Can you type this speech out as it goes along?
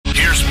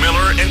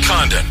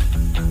Condon.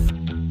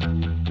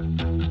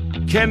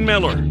 Ken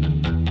Miller.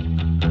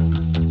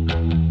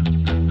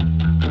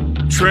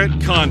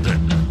 Trent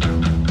Condon.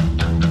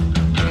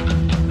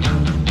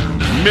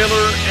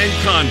 Miller and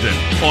Condon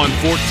on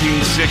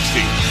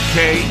 1460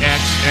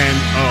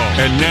 KXNO.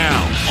 And now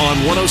on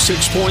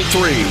 106.3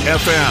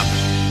 FM.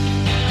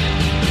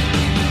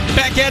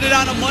 Back at it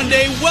on a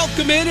Monday.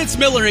 Welcome in. It's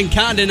Miller and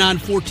Condon on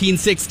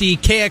 1460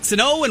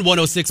 KXNO and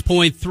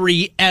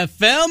 106.3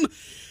 FM.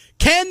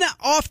 Ken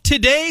off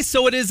today,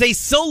 so it is a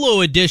solo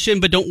edition,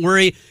 but don't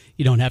worry,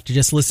 you don't have to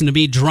just listen to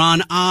me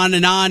drone on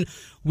and on.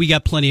 We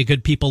got plenty of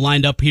good people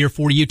lined up here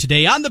for you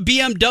today on the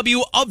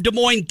BMW of Des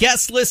Moines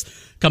guest list.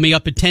 Coming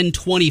up at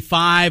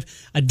 10:25,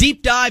 a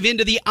deep dive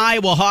into the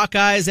Iowa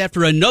Hawkeyes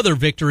after another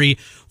victory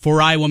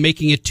for Iowa,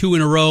 making it 2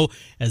 in a row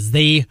as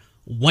they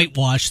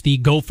whitewash the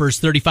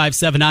Gophers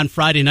 35-7 on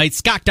Friday night.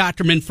 Scott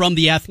Docterman from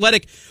The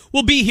Athletic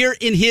will be here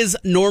in his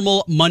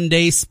normal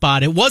Monday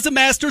spot. It was a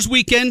Masters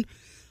weekend.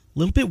 A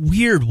little bit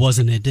weird,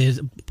 wasn't it?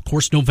 Of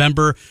course,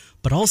 November,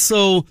 but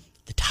also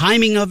the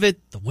timing of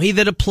it, the way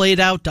that it played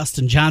out,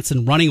 Dustin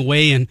Johnson running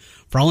away and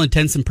for all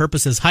intents and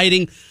purposes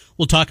hiding.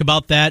 We'll talk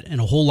about that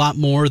and a whole lot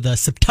more. The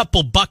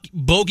septuple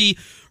bogey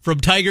from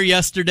Tiger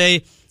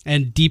yesterday,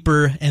 and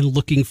deeper and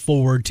looking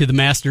forward to the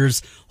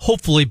Masters,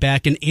 hopefully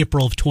back in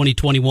April of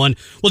 2021.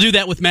 We'll do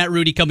that with Matt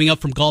Rudy coming up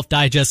from Golf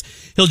Digest.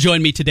 He'll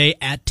join me today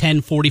at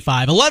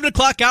 10:45. 11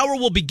 o'clock hour,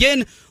 we'll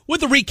begin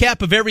with a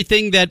recap of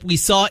everything that we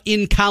saw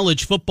in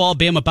college football.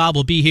 Bama Bob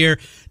will be here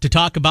to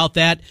talk about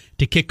that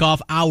to kick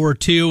off hour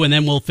 2, and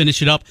then we'll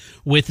finish it up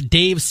with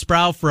Dave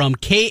Sproul from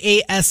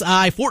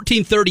KASI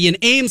 1430 in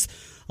Ames.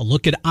 A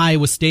look at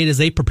Iowa State as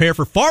they prepare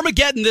for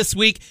Farmageddon this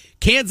week.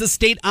 Kansas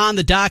State on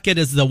the docket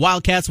as the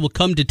Wildcats will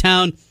come to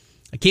town.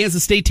 A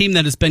Kansas State team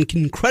that has been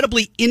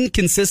incredibly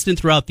inconsistent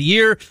throughout the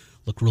year.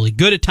 Look really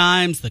good at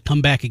times. The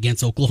comeback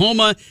against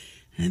Oklahoma.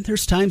 And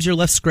there's times you're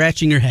left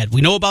scratching your head. We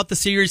know about the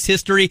series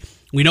history.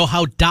 We know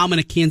how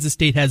dominant Kansas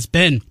State has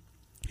been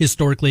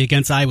historically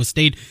against Iowa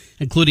State,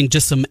 including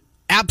just some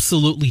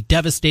absolutely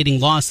devastating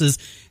losses.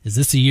 Is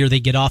this a year they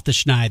get off the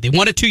schneid? They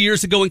won it 2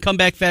 years ago in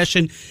comeback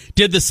fashion,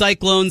 did the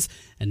Cyclones,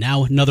 and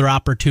now another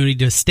opportunity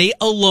to stay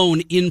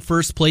alone in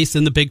first place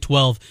in the Big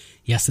 12.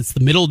 Yes, it's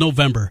the middle of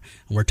November,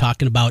 and we're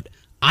talking about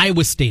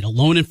Iowa State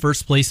alone in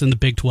first place in the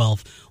Big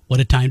 12. What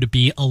a time to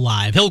be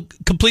alive. He'll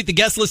complete the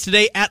guest list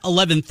today at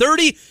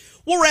 11:30.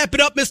 We'll wrap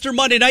it up, Mr.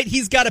 Monday Night.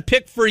 He's got a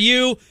pick for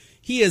you.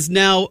 He has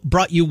now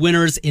brought you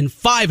winners in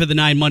 5 of the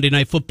 9 Monday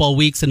Night Football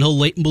weeks, and he'll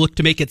look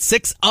to make it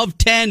 6 of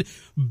 10.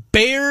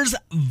 Bears,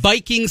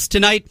 Vikings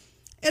tonight,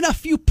 and a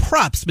few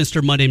props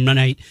Mr. Monday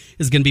Night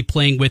is going to be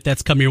playing with.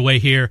 That's come your way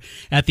here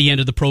at the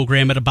end of the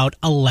program at about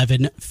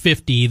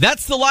 11:50.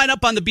 That's the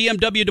lineup on the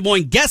BMW Des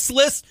Moines guest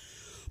list.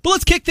 But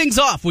let's kick things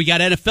off. We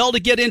got NFL to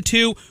get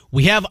into.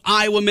 We have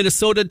Iowa,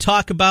 Minnesota to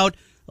talk about.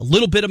 A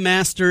little bit of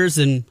Masters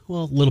and,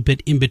 well, a little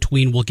bit in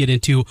between. We'll get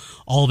into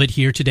all of it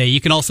here today.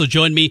 You can also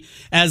join me,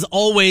 as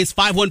always,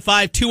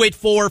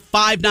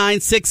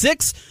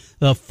 515-284-5966.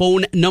 The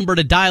phone number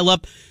to dial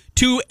up,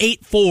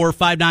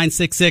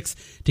 284-5966,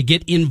 to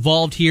get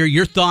involved here.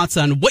 Your thoughts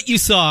on what you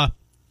saw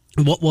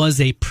and what was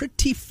a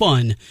pretty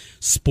fun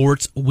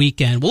sports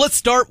weekend. Well, let's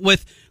start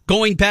with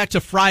going back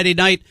to Friday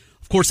night.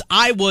 Of course,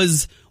 I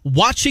was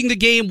watching the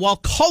game while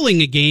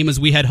calling a game as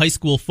we had high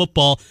school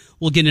football.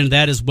 We'll get into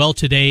that as well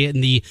today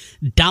in the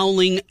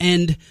Dowling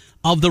end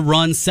of the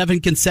run. 7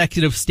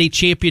 consecutive state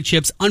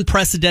championships,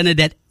 unprecedented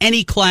at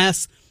any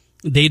class.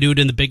 They do it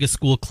in the biggest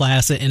school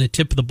class, and a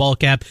tip of the ball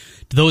cap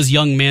to those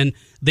young men.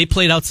 They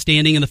played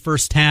outstanding in the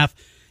first half.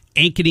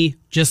 Ankeny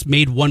just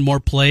made one more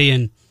play,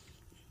 and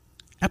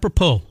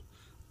apropos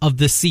of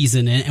this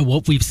season and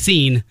what we've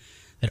seen,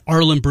 that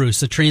Arlen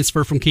Bruce, a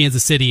transfer from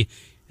Kansas City,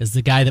 is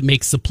the guy that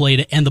makes the play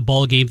to end the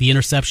ball game, the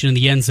interception in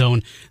the end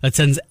zone that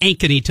sends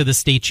Ankeny to the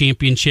state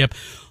championship.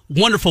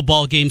 Wonderful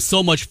ball game,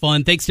 so much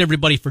fun. Thanks to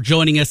everybody for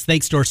joining us.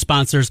 Thanks to our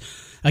sponsors.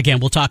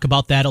 Again, we'll talk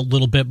about that a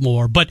little bit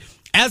more. But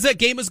as that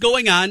game was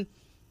going on,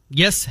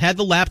 yes, had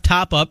the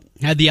laptop up,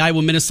 had the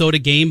Iowa-Minnesota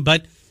game,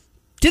 but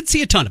didn't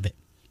see a ton of it.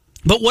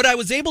 But what I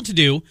was able to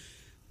do,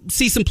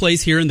 see some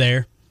plays here and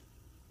there,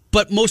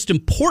 but most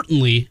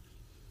importantly,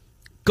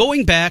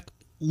 going back,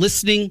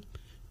 listening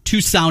to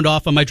sound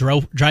off on my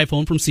drive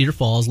home from Cedar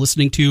Falls,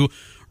 listening to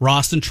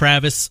Ross and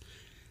Travis,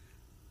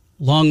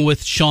 along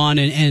with Sean,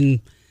 and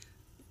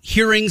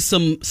hearing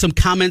some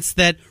comments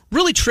that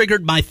really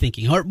triggered my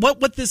thinking, or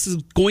what this is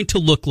going to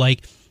look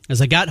like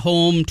as I got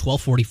home,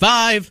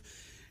 12:45,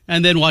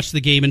 and then watched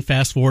the game and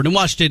fast forward and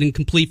watched it in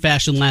complete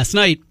fashion last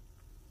night.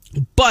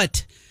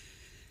 But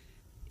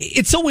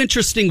it's so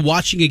interesting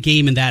watching a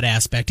game in that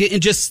aspect,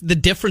 and just the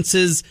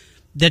differences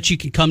that you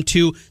can come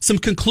to, some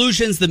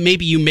conclusions that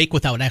maybe you make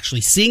without actually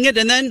seeing it,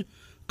 and then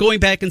going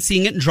back and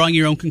seeing it and drawing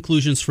your own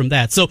conclusions from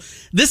that. So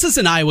this is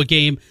an Iowa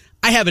game.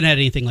 I haven't had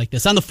anything like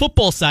this. On the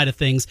football side of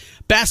things,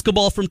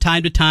 basketball from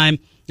time to time,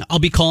 I'll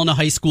be calling a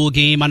high school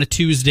game on a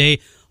Tuesday.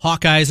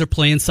 Hawkeyes are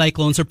playing,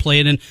 Cyclones are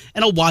playing, and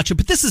I'll watch it.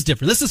 But this is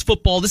different. This is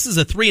football. This is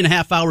a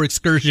 3.5-hour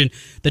excursion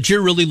that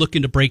you're really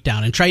looking to break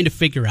down and trying to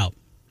figure out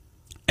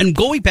And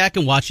going back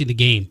and watching the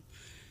game,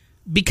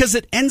 because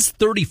it ends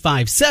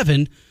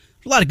 35-7,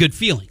 a lot of good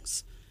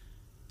feelings.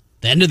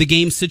 The end of the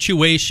game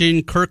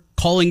situation, Kirk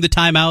calling the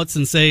timeouts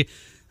and say,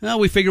 well,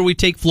 we figure we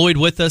take Floyd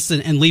with us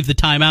and leave the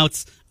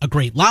timeouts. A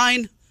great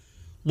line,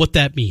 what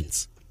that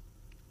means.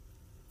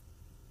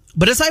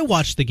 But as I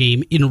watched the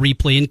game in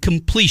replay and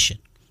completion,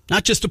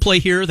 not just a play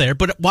here or there,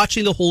 but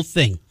watching the whole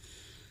thing,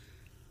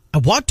 I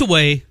walked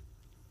away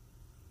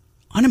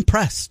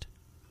unimpressed.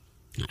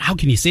 How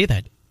can you say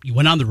that? You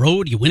went on the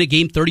road, you win a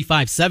game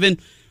 35-7,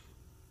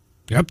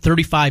 you're up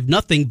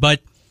 35-0,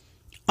 but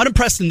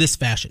unimpressed in this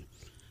fashion.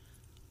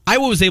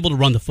 Iowa was able to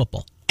run the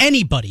football.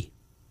 Anybody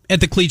at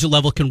the collegiate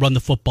level can run the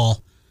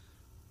football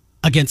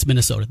against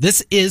Minnesota.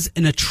 This is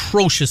an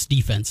atrocious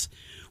defense.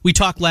 We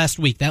talked last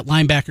week, that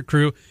linebacker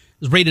crew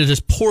is rated as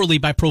poorly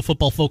by Pro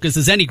Football Focus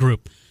as any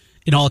group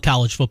in all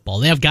college football.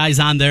 They have guys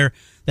on there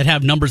that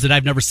have numbers that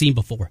I've never seen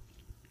before.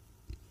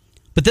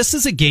 But this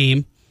is a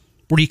game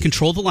where you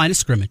control the line of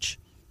scrimmage.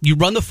 You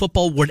run the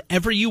football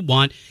wherever you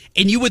want,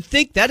 and you would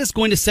think that is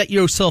going to set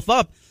yourself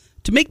up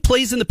to make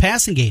plays in the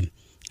passing game.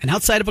 And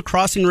outside of a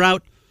crossing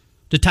route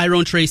to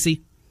Tyrone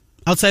Tracy,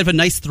 outside of a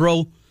nice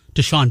throw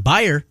to Sean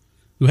Byer,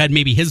 who had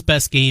maybe his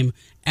best game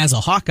as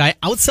a Hawkeye,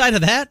 outside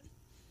of that,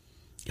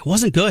 it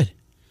wasn't good.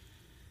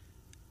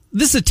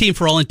 This is a team,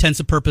 for all intents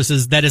and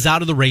purposes, that is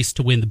out of the race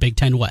to win the Big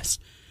Ten West.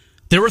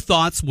 There were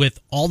thoughts with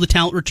all the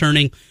talent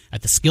returning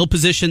at the skill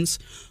positions,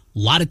 a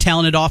lot of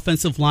talented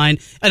offensive line,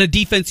 and a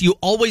defense you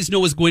always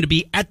know is going to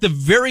be at the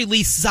very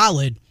least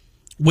solid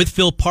with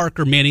Phil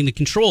Parker manning the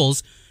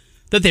controls,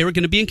 that they were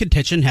going to be in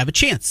contention and have a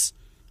chance.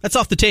 That's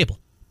off the table.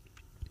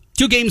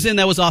 2 games in,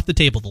 that was off the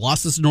table. The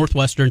losses to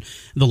Northwestern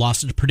and the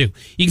losses to Purdue.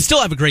 You can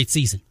still have a great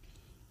season.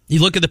 You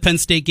look at the Penn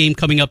State game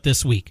coming up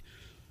this week.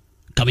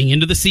 Coming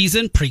into the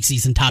season,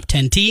 preseason top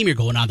 10 team, you're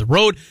going on the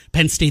road.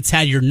 Penn State's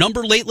had your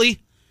number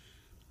lately.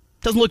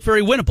 Doesn't look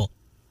very winnable.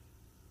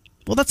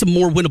 Well, that's a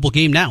more winnable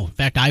game now. In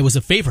fact, I was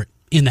a favorite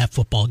in that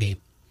football game.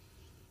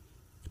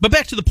 But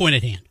back to the point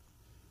at hand.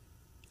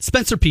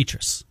 Spencer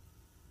Petras.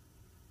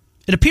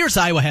 It appears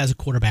Iowa has a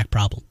quarterback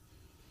problem.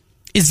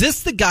 Is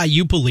this the guy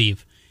you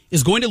believe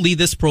is going to lead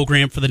this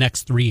program for the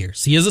next 3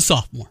 years? He is a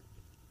sophomore.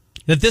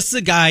 That this is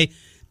a guy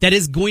that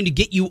is going to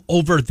get you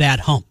over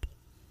that hump.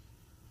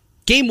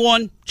 Game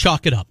 1,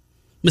 chalk it up.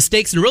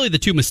 Mistakes, and really the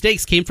 2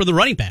 mistakes came from the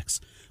running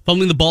backs.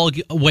 Fumbling the ball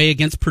away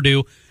against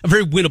Purdue, a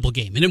very winnable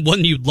game, and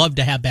one you'd love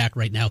to have back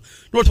right now.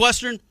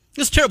 Northwestern,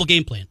 it's a terrible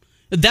game plan.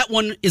 That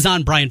one is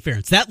on Brian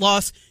Ferentz. That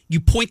loss, you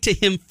point to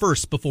him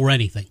first before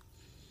anything.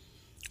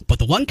 But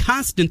the one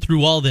constant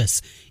through all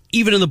this,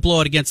 even in the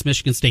blowout against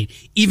Michigan State,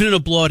 even in a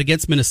blowout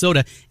against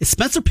Minnesota, is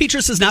Spencer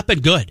Petras has not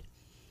been good.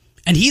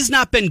 And he's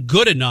not been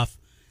good enough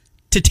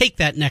to take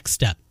that next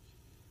step.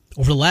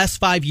 Over the last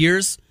 5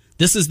 years,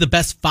 this is the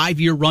best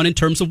 5-year run in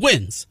terms of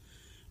wins.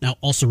 Now,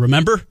 also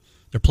remember,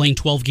 they're playing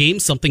 12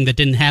 games, something that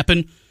didn't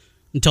happen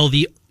until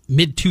the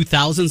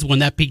mid-2000s when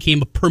that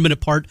became a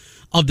permanent part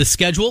of the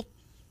schedule.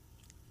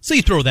 So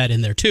you throw that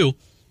in there too.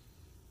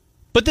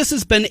 But this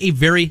has been a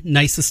very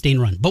nice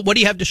sustained run. But what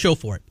do you have to show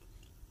for it?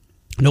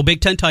 No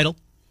Big Ten title,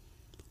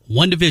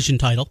 1 division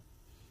title,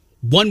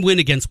 1 win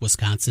against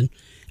Wisconsin,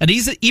 and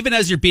even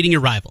as you're beating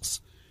your rivals,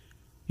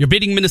 you're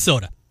beating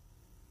Minnesota.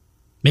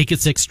 Make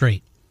it 6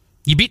 straight.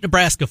 You beat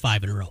Nebraska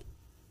 5 in a row.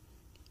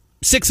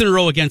 6 in a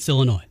row against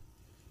Illinois.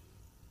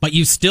 But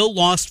you still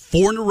lost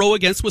 4 in a row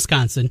against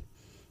Wisconsin,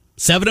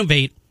 7 of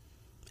 8,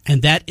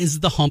 and that is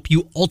the hump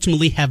you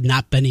ultimately have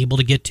not been able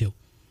to get to.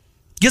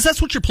 Because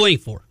that's what you're playing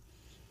for.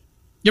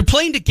 You're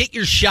playing to get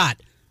your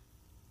shot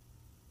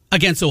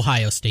against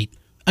Ohio State,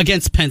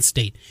 against Penn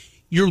State.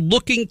 You're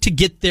looking to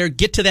get there,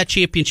 get to that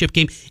championship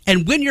game,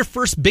 and win your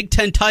first Big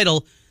Ten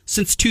title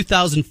since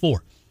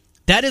 2004.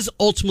 That is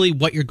ultimately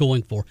what you're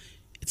going for.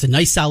 It's a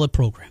nice, solid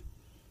program.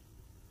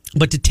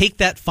 But to take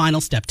that final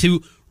step,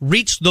 to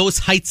reach those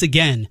heights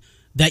again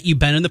that you've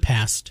been in the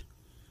past,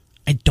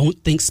 I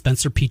don't think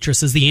Spencer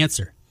Petras is the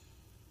answer.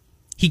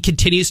 He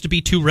continues to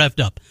be too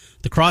revved up.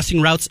 The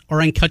crossing routes are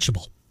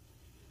uncatchable.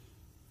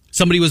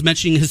 Somebody was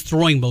mentioning his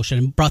throwing motion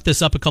and brought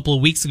this up a couple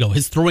of weeks ago.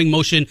 His throwing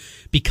motion,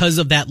 because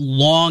of that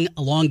long,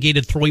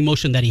 elongated throwing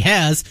motion that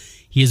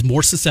he is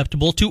more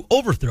susceptible to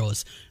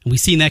overthrows. And we've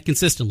seen that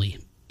consistently.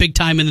 Big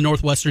time in the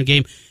Northwestern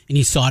game, and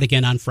you saw it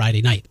again on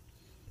Friday night.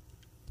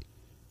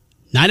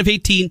 9 of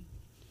 18,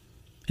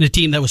 and a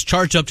team that was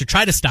charged up to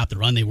try to stop the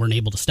run. They weren't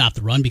able to stop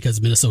the run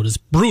because Minnesota's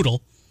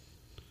brutal.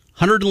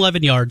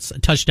 111 yards, a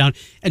touchdown,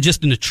 and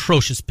just an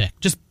atrocious pick.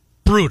 Just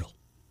brutal.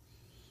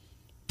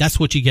 That's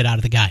what you get out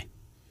of the guy.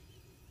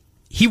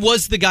 He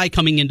was the guy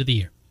coming into the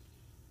year.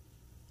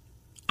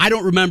 I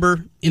don't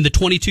remember in the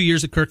 22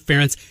 years of Kirk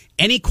Ferentz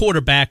any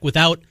quarterback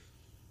without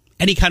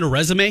any kind of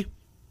resume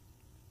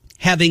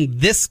having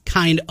this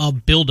kind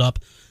of buildup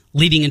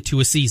leading into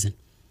a season.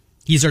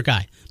 He's our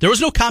guy. There was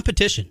no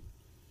competition.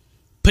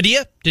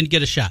 Padilla didn't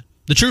get a shot.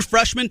 The true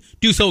freshman,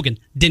 Deuce Hogan,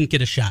 didn't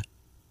get a shot.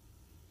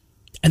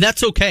 And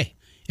that's okay.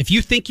 If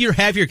you think you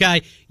have your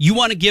guy, you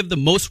want to give the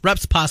most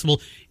reps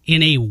possible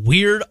in a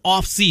weird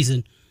off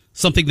season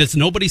something that's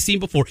nobody's seen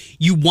before.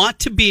 You want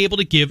to be able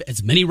to give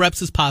as many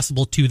reps as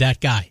possible to that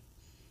guy.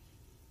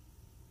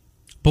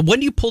 But when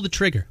do you pull the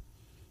trigger?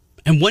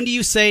 And when do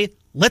you say,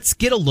 let's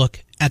get a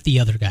look at the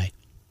other guy?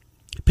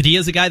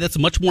 Padilla's a guy that's a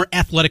much more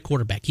athletic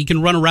quarterback. He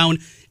can run around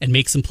and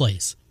make some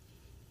plays.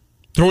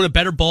 Throwing a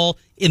better ball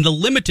in the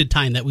limited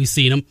time that we've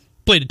seen him.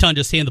 Played a ton,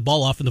 just hand the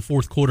ball off in the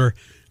fourth quarter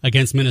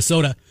against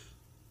Minnesota.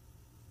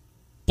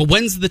 But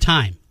when's the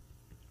time?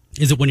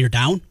 Is it when you're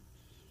down?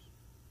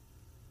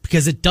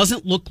 Because it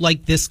doesn't look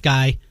like this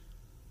guy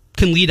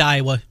can lead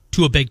Iowa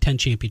to a Big Ten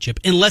championship.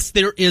 Unless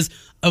there is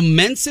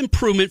immense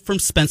improvement from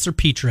Spencer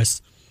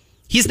Petras,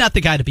 he's not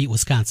the guy to beat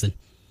Wisconsin.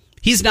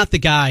 He's not the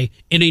guy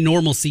in a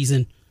normal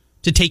season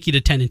to take you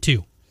to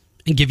 10-2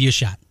 and give you a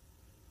shot.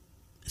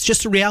 It's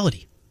just a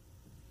reality.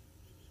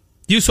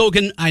 Deuce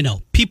Hogan, I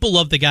know. People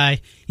love the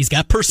guy. He's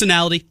got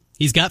personality.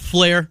 He's got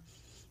flair.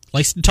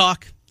 Likes to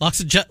talk. Likes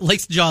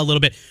to jaw a little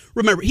bit.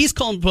 Remember, he's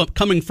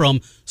coming from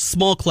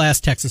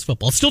small-class Texas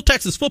football. It's still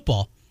Texas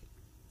football.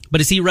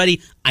 But is he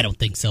ready? I don't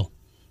think so.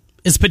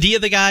 Is Padilla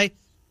the guy?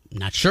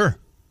 Not sure.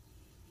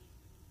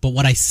 But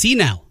what I see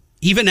now,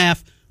 even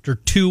after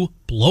 2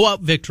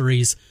 blowout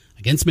victories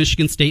against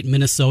Michigan State and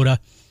Minnesota,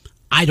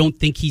 I don't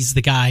think he's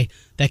the guy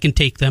that can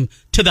take them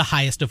to the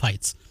highest of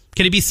heights.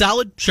 Can he be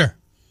solid? Sure.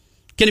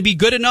 Can he be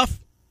good enough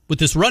with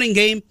this running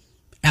game?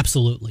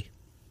 Absolutely.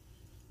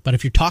 But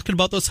if you're talking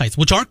about those heights,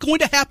 which aren't going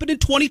to happen in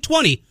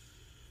 2020,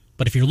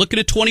 but if you're looking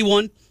at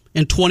 21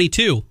 and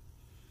 22,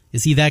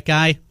 is he that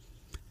guy?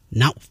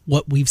 Not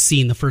what we've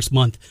seen the first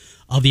month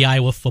of the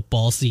Iowa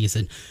football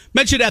season.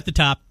 Mentioned at the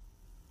top,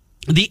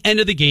 the end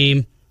of the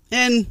game,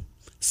 and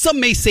some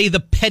may say the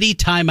petty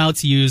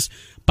timeouts used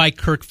by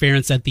Kirk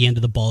Ferentz at the end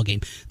of the ball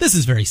game. This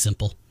is very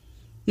simple.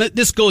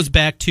 This goes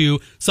back to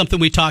something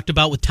we talked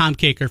about with Tom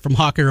Caker from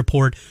Hawkeye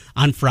Report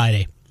on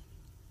Friday.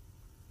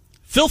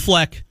 Phil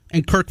Fleck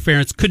and Kirk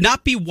Ferentz could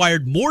not be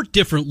wired more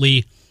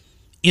differently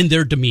in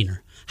their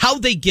demeanor, how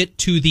they get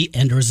to the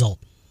end result.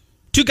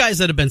 2 guys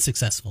that have been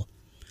successful.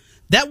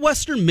 That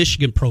Western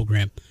Michigan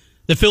program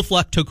that Phil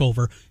Fleck took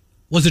over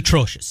was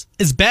atrocious,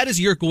 as bad as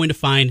you're going to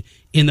find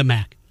in the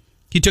MAC.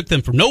 He took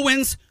them from no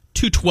wins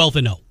to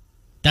 12-0.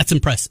 That's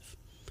impressive.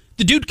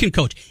 The dude can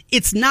coach.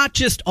 It's not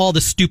just all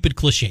the stupid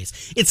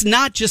cliches. It's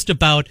not just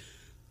about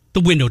the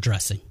window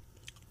dressing.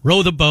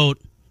 Row the boat,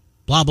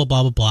 blah, blah,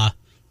 blah, blah, blah.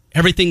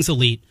 Everything's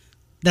elite.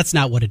 That's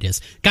not what it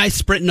is. Guys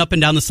sprinting up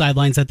and down the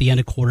sidelines at the end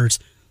of quarters.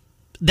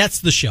 That's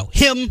the show.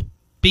 Him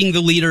being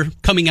the leader,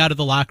 coming out of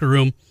the locker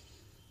room.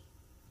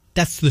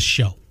 That's the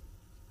show.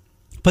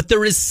 But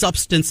there is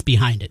substance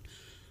behind it.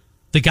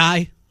 The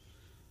guy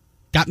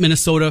got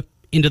Minnesota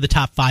into the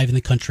top 5 in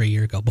the country a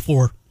year ago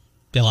before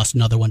they lost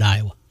another one to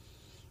Iowa.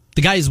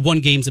 The guy has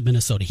won games at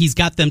Minnesota. He's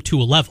got them to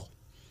a level.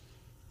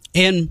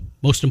 And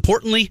most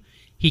importantly,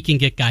 he can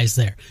get guys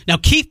there. Now,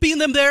 keeping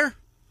them there,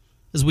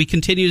 as we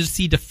continue to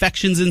see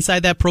defections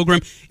inside that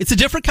program, it's a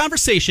different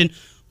conversation,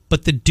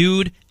 but the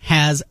dude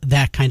has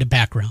that kind of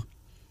background.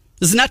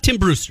 This is not Tim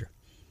Brewster.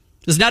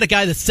 This is not a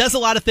guy that says a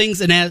lot of things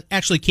and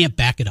actually can't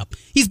back it up.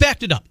 He's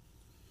backed it up.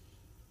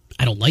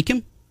 I don't like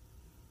him.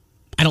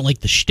 I don't like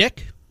the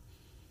shtick,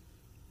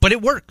 but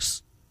it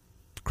works.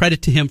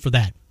 Credit to him for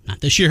that.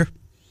 Not this year,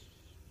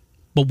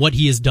 but what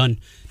he has done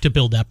to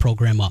build that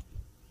program up.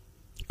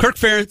 Kirk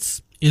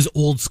Ferentz is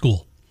old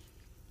school.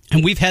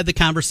 And we've had the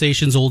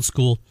conversations old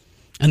school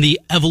and the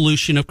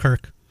evolution of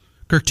Kirk.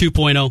 Kirk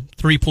 2.0,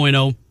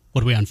 3.0,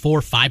 what are we on,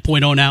 4,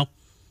 5.0 now?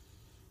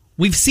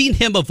 We've seen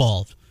him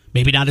evolve.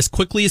 Maybe not as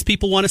quickly as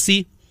people want to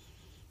see.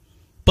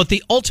 But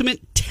the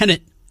ultimate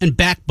tenet and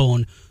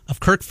backbone of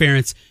Kirk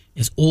Ferentz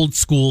is old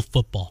school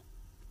football.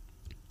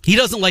 He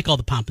doesn't like all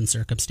the pomp and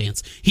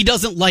circumstance. He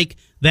doesn't like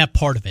that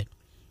part of it.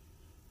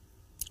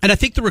 And I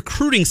think the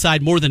recruiting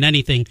side, more than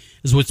anything,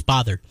 is what's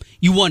bothered.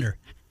 You wonder,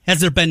 has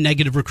there been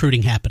negative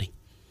recruiting happening?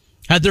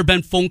 Have there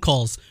been phone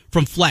calls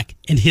from Fleck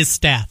and his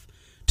staff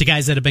to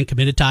guys that have been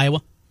committed to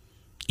Iowa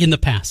in the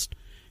past?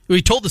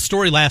 We told the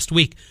story last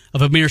week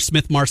of Amir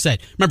Smith-Marset.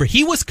 Remember,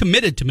 he was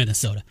committed to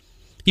Minnesota.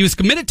 He was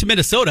committed to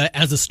Minnesota,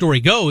 as the story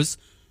goes,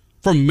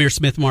 from Amir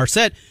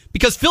Smith-Marset,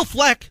 because Phil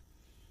Fleck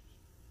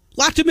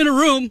locked him in a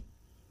room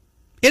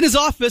in his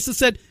office and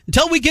said,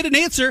 until we get an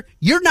answer,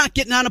 you're not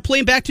getting on a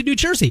plane back to New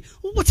Jersey.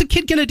 Well, what's a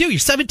kid going to do? You're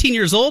 17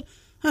 years old.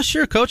 Oh,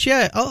 sure, coach.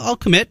 Yeah, I'll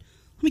commit.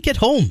 Let me get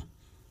home.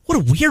 What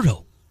a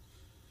weirdo.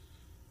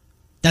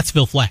 That's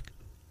Phil Fleck.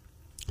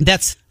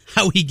 That's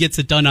how he gets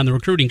it done on the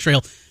recruiting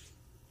trail.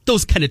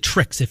 Those kind of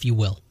tricks, if you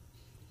will.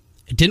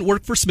 It didn't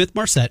work for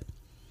Smith-Marset,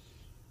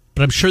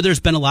 but I'm sure there's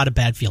been a lot of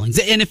bad feelings.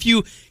 And if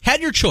you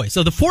had your choice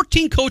of the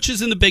 14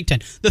 coaches in the Big Ten,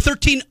 the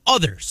 13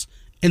 others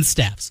and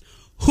staffs,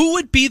 who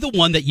would be the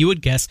one that you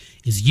would guess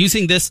is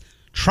using this,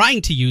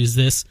 trying to use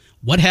this,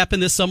 what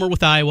happened this summer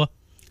with Iowa,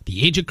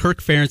 the age of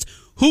Kirk Ferentz,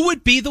 who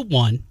would be the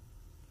one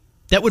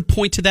that would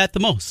point to that the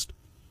most?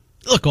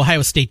 Look,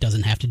 Ohio State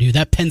doesn't have to do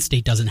that. Penn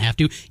State doesn't have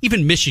to.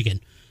 Even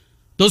Michigan.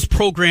 Those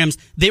programs,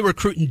 they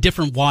recruit in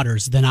different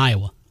waters than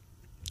Iowa.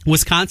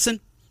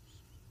 Wisconsin,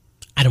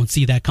 I don't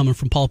see that coming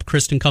from Paul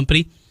Chryst and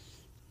company.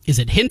 Is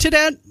it hinted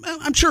at? Well,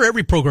 I'm sure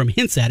every program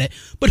hints at it,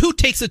 but who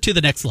takes it to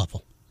the next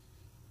level?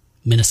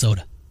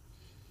 Minnesota.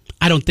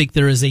 I don't think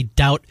there is a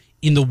doubt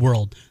in the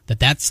world that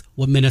that's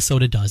what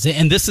Minnesota does.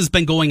 And this has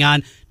been going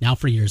on now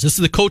for years. This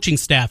is the coaching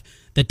staff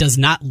that does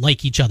not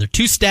like each other.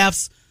 Two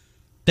staffs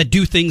that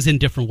do things in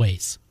different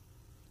ways.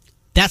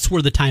 That's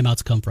where the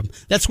timeouts come from.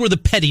 That's where the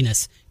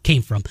pettiness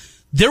came from.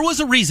 There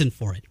was a reason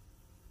for it.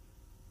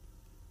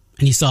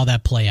 And you saw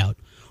that play out.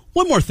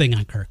 One more thing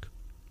on Kirk.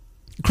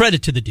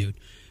 Credit to the dude.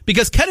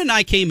 Because Ken and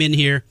I came in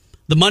here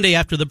the Monday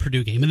after the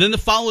Purdue game, and then the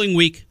following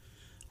week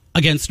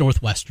against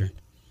Northwestern.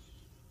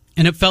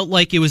 And it felt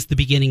like it was the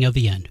beginning of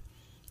the end.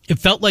 It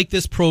felt like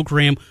this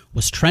program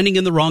was trending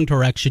in the wrong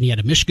direction. You had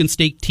a Michigan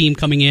State team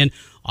coming in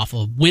off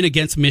a win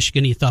against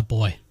Michigan. You thought,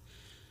 boy,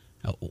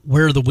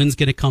 where are the wins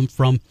going to come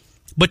from?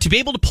 But to be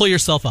able to pull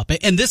yourself up,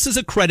 and this is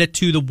a credit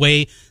to the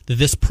way that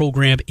this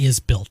program is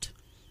built.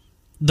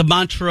 The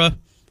mantra,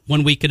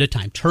 1 week at a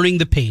time, turning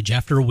the page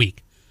after a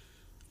week.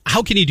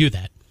 How can you do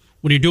that?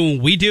 When you're doing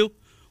what we do,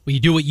 when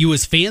you do what you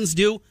as fans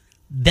do,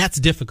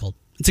 that's difficult.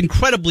 It's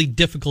incredibly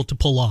difficult to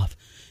pull off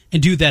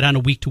and do that on a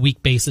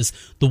week-to-week basis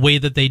the way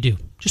that they do.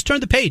 Just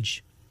turn the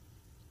page.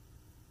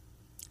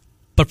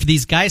 But for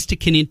these guys to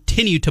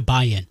continue to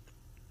buy in,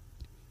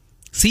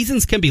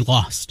 seasons can be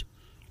lost.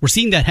 We're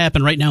seeing that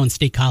happen right now in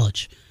State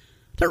College.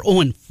 They're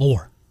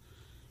 0-4.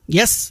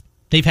 Yes,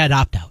 they've had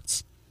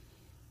opt-outs.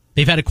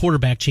 They've had a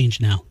quarterback change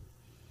now.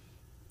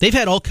 They've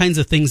had all kinds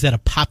of things that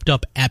have popped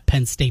up at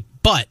Penn State.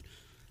 But, ...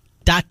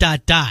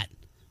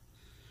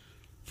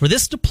 for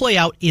this to play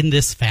out in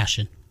this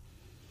fashion,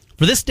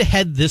 for this to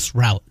head this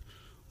route,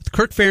 with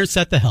Kirk Ferentz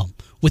at the helm,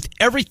 with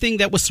everything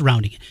that was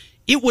surrounding it,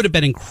 it would have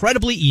been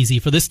incredibly easy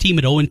for this team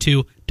at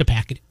 0-2 to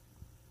pack it.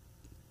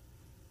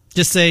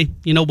 Just say,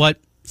 you know what,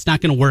 it's not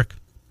going to work.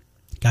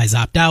 Guys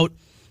opt out,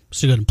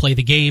 still going to play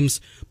the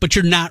games, but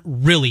you're not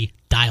really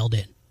dialed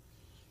in.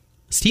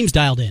 This team's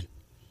dialed in.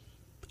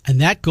 And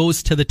that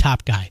goes to the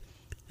top guy.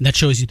 And that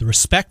shows you the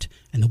respect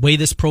and the way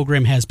this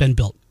program has been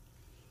built.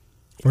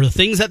 For the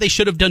things that they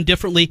should have done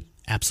differently,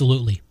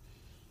 absolutely.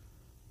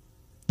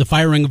 The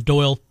firing of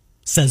Doyle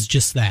says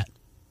just that.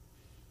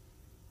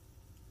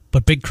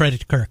 But big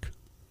credit to Kirk.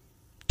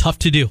 Tough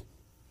to do.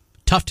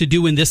 Tough to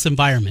do in this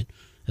environment,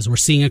 as we're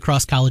seeing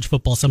across college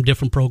football, some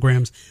different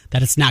programs,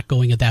 that it's not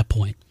going at that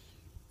point.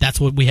 That's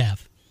what we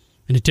have.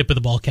 And a tip of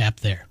the ball cap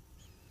there.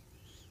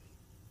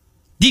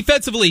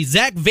 Defensively,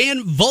 Zach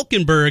Van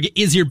Valkenburg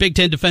is your Big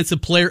Ten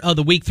Defensive Player of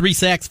the Week. 3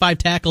 sacks, 5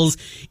 tackles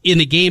in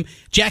the game.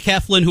 Jack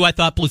Heflin, who I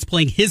thought was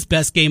playing his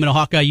best game in a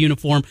Hawkeye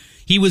uniform,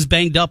 he was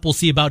banged up. We'll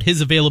see about his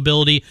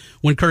availability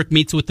when Kirk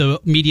meets with the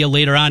media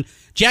later on.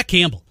 Jack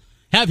Campbell,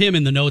 have him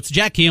in the notes.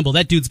 Jack Campbell,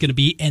 that dude's going to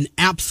be an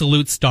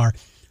absolute star.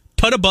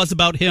 Ton of buzz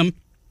about him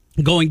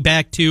going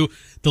back to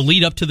the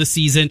lead up to the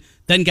season.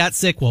 Then got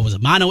sick. What was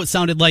it? Mono, it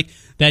sounded like,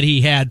 that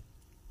he had.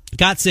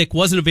 Got sick,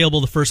 wasn't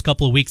available the first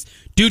couple of weeks.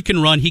 Dude can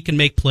run, he can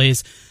make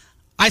plays.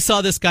 I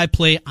saw this guy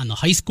play on the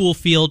high school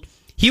field.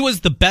 He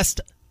was the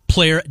best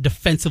player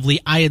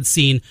defensively I had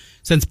seen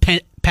since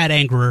Pat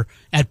Angerer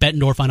at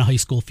Bettendorf on a high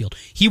school field.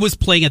 He was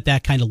playing at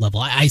that kind of level.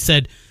 I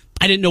said,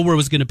 I didn't know where it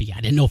was going to be.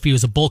 I didn't know if he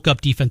was a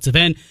bulk-up defensive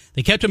end.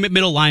 They kept him at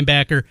middle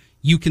linebacker.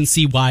 You can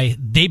see why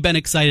they've been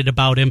excited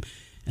about him.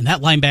 And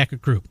that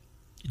linebacker group.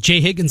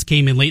 Jay Higgins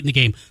came in late in the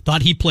game.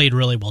 Thought he played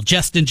really well.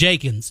 Justin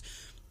Jenkins.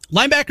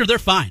 Linebacker, they're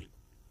fine.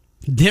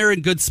 They're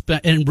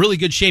in really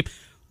good shape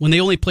when they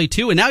only play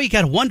 2. And now you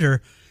got to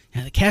wonder,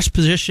 the cash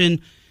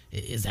position,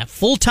 is that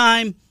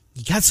full-time?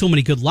 You got so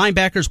many good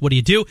linebackers. What do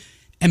you do?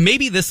 And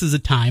maybe this is a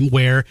time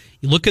where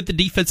you look at the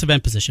defensive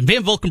end position.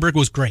 Van Valkenburg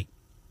was great.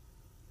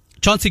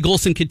 Chauncey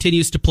Golson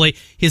continues to play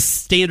his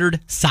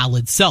standard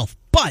solid self.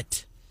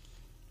 But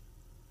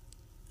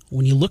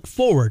when you look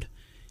forward,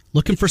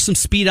 looking for some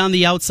speed on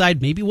the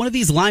outside, maybe one of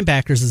these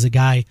linebackers is a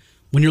guy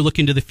when you're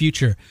looking to the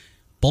future.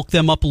 Bulk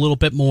them up a little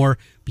bit more,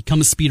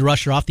 become a speed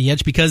rusher off the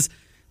edge, because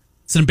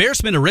it's an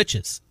embarrassment of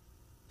riches.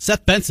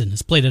 Seth Benson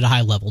has played at a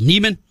high level.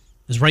 Neiman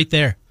is right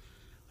there.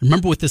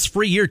 Remember, with this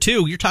free year,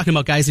 too, you're talking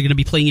about guys that are going to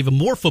be playing even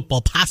more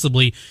football,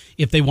 possibly,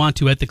 if they want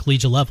to, at the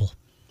collegiate level.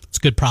 It's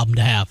a good problem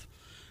to have.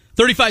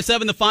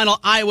 35-7, the final.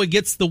 Iowa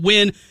gets the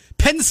win.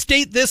 Penn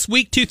State this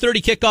week,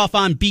 2:30 kickoff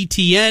on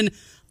BTN.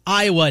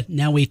 Iowa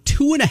now a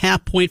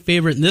 2.5-point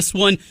favorite in this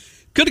one.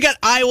 Could have got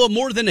Iowa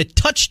more than a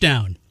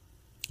touchdown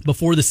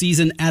before the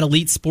season at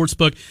Elite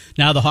Sportsbook.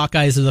 Now the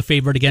Hawkeyes are the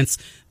favorite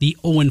against the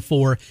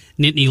 0-4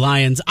 Nittany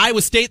Lions.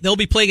 Iowa State, they'll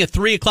be playing at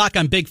 3 o'clock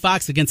on Big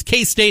Fox against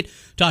K-State.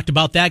 Talked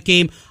about that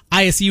game.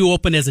 ISU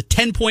opened as a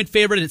 10-point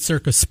favorite at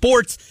Circa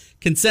Sports.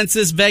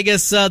 Consensus,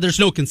 Vegas, there's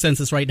no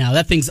consensus right now.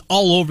 That thing's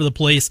all over the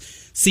place.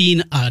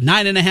 Seen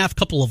 9.5,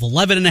 couple of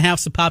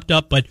 11.5s have popped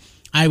up, but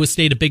Iowa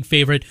State, a big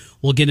favorite.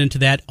 We'll get into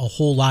that a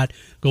whole lot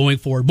going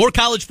forward. More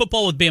college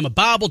football with Bama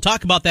Bob. We'll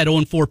talk about that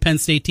 0-4 Penn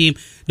State team.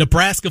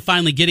 Nebraska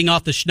finally getting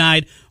off the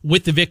schneid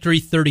with the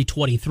victory,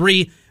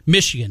 30-23.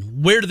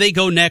 Michigan, where do they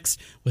go next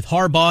with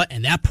Harbaugh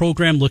and that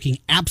program looking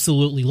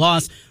absolutely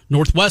lost?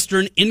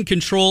 Northwestern in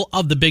control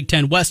of the Big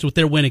Ten West with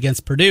their win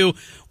against Purdue.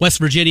 West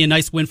Virginia,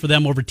 nice win for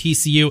them over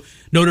TCU.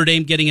 Notre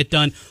Dame getting it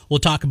done. We'll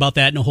talk about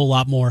that and a whole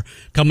lot more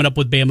coming up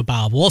with Bama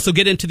Bob. We'll also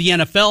get into the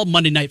NFL.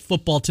 Monday Night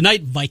Football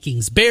tonight.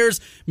 Vikings Bears.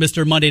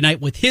 Mr. Monday Night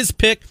with his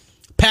pick.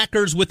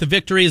 Packers with the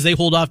victory as they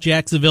hold off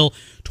Jacksonville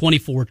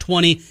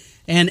 24-20.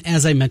 And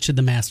as I mentioned,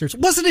 the Masters.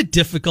 Wasn't it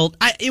difficult?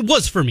 It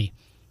was for me.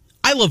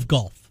 I love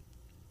golf.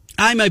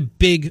 I'm a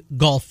big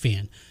golf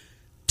fan.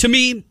 To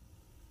me,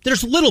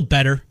 there's little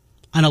better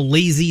on a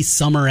lazy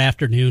summer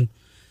afternoon,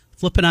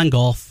 flipping on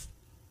golf,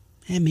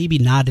 and maybe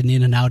nodding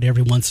in and out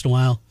every once in a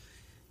while.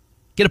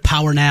 Get a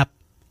power nap,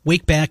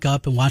 wake back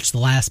up, and watch the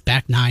last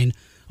back nine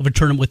of a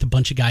tournament with a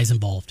bunch of guys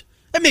involved.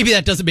 And maybe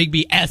that doesn't make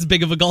me as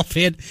big of a golf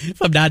fan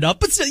if I'm not up,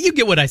 but still, you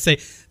get what I say.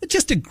 It's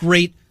just a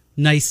great,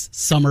 nice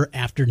summer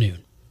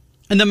afternoon.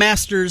 And the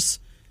Masters,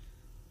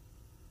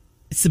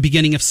 it's the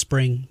beginning of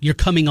spring. You're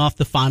coming off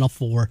the Final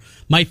Four.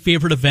 My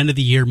favorite event of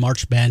the year,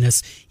 March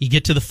Madness. You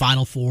get to the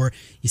Final Four.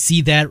 You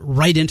see that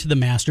right into the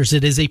Masters.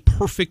 It is a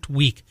perfect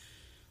week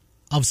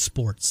of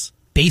sports.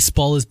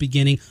 Baseball is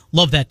beginning.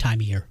 Love that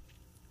time of year.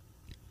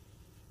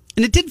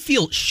 And it didn't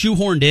feel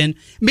shoehorned in.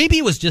 Maybe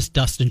it was just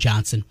Dustin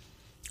Johnson.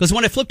 Because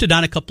when I flipped it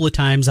on a couple of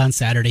times on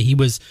Saturday, he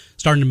was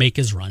starting to make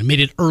his run. He made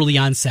it early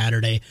on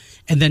Saturday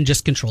and then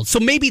just controlled. So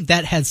maybe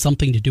that had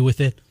something to do with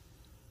it.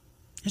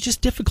 It's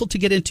just difficult to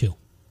get into.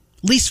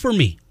 At least for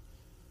me.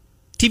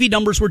 TV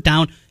numbers were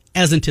down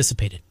as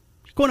anticipated.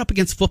 You're going up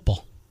against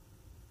football.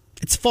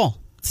 It's fall.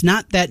 It's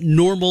not that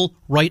normal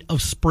rite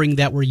of spring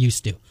that we're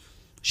used to.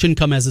 Shouldn't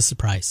come as a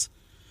surprise.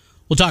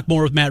 We'll talk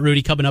more with Matt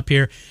Rudy coming up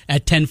here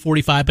at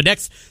 10:45. But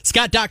next,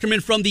 Scott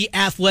Dochterman from The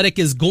Athletic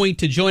is going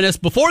to join us.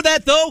 Before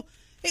that, though,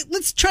 hey,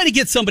 let's try to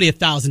get somebody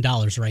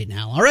 $1,000 right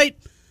now, all right?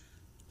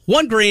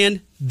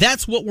 $1,000,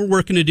 that's what we're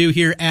working to do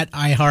here at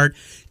iHeart.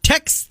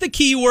 Text the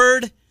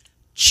keyword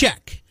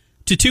check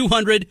to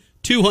 200,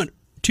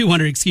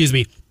 excuse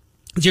me.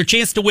 It's your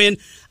chance to win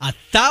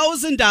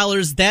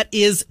 $1,000. That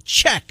is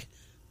check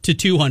to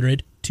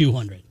 200.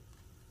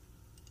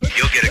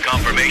 You'll get a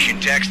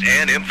confirmation text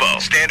and info.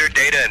 Standard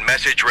data and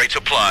message rates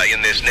apply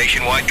in this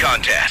nationwide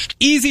contest.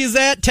 Easy as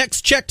that.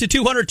 Text check to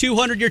 200.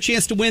 Your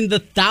chance to win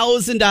the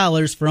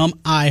 $1,000 from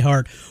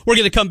iHeart. We're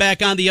going to come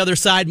back on the other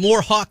side.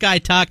 More Hawkeye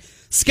talk.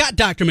 Scott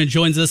Dochterman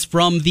joins us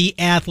from The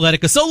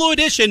Athletic. A solo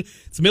edition.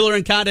 It's Miller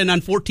and Condon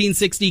on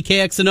 1460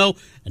 KXNO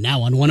and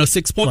now on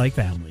 106. Like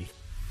family.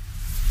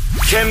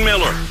 Ken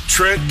Miller,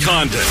 Trent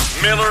Condon,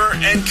 Miller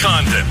and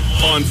Condon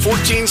on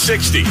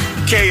 1460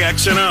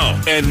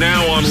 KXNO and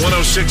now on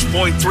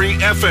 106.3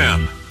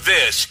 FM.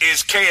 This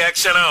is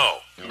KXNO.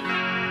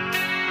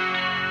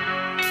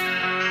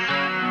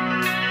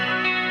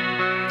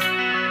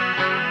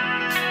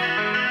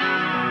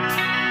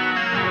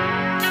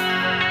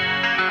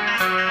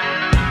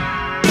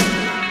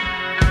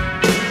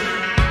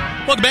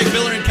 Welcome back.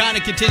 Miller and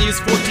Condon continues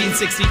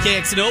 1460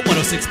 KXNO,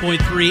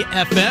 106.3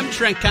 FM.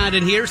 Trent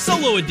Condon here,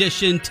 solo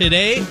edition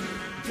today.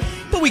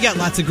 But we got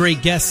lots of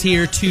great guests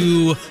here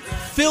to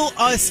fill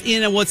us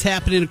in on what's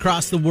happening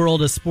across the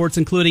world of sports,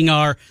 including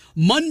our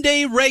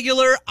Monday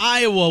regular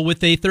Iowa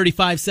with a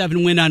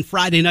 35-7 win on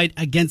Friday night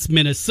against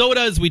Minnesota.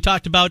 As we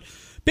talked about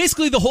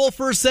basically the whole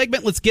first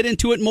segment, let's get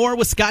into it more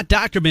with Scott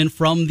Dochterman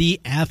from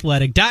The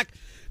Athletic. Doc,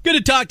 good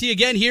to talk to you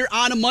again here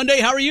on a Monday.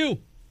 How are you?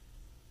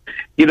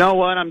 You know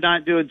what? I'm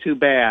not doing too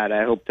bad.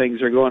 I hope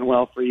things are going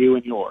well for you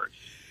and yours.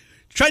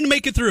 Trying to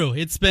make it through.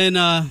 It's been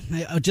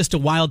just a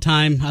wild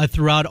time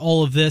throughout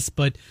all of this,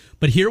 but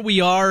here we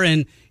are,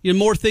 and the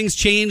more things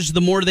change, the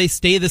more they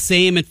stay the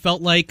same. It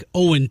felt like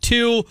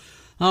 0-2.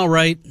 All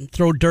right,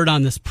 throw dirt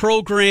on this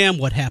program.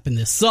 What happened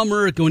this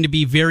summer? Going to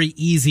be very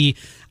easy.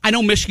 I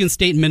know Michigan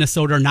State and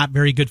Minnesota are not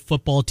very good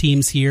football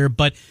teams here,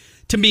 but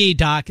to me,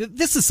 Doc,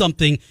 this is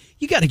something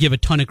you got to give a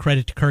ton of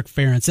credit to Kirk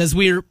Ferentz as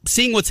we're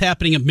seeing what's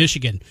happening at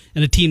Michigan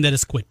and a team that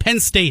has quit. Penn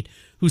State,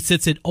 who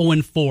sits at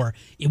 0-4.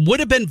 It would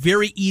have been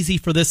very easy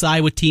for this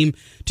Iowa team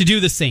to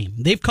do the same.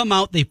 They've come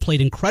out, they've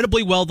played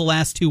incredibly well the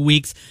last 2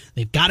 weeks.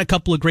 They've got a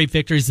couple of great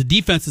victories. The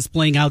defense is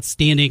playing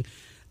outstanding.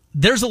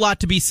 There's a lot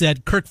to be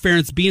said. Kirk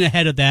Ferentz being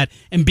ahead of that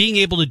and being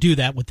able to do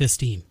that with this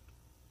team.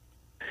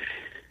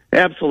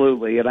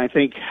 Absolutely, and I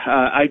think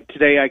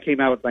today I came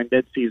out with my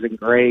mid-season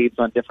grades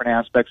on different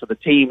aspects of the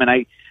team, and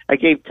I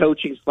gave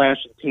coaching /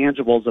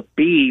 intangibles a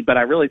B, but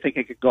I really think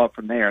it could go up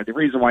from there. The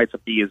reason why it's a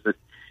B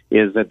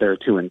is that they're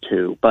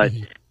 2-2. But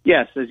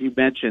yes, as you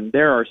mentioned,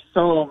 there are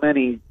so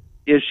many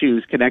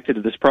issues connected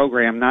to this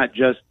program, not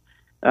just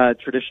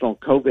traditional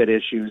COVID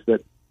issues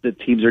that the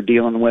teams are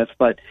dealing with,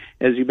 but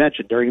as you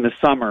mentioned, during the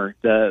summer,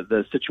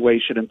 the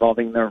situation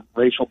involving the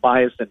racial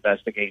bias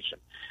investigation,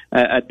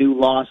 a new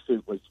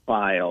lawsuit was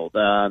filed.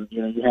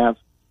 You have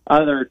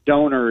other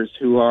donors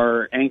who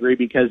are angry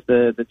because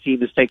the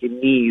team is taking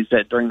knees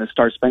during the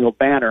Star Spangled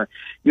Banner.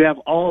 You have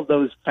all of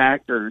those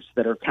factors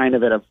that are kind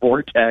of at a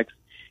vortex,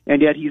 and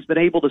yet he's been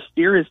able to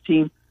steer his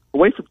team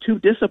away from two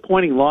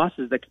disappointing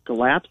losses that could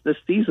collapse this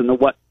season.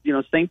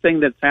 Same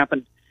thing that's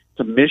happened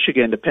to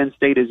Michigan, to Penn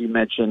State, as you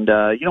mentioned,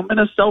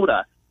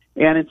 Minnesota.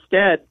 And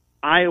instead,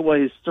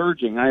 Iowa is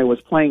surging.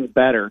 Iowa's playing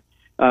better,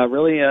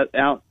 really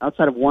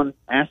outside of one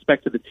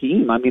aspect of the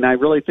team. I mean, I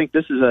really think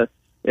this is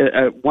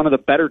one of the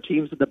better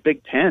teams in the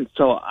Big Ten.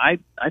 So I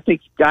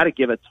think you've got to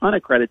give a ton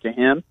of credit to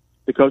him,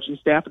 the coaching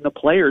staff, and the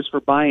players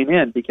for buying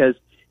in, because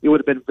it would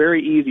have been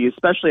very easy,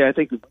 especially I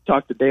think we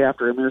talked the day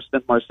after Amir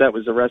Smith-Marset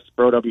was arrested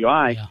for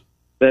OWI,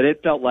 that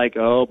it felt like,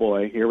 oh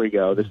boy, here we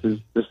go. This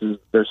is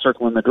they're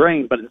circling the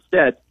drain. But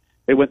instead,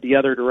 they went the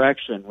other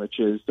direction, which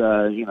is,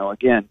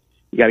 again,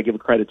 you got to give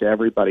credit to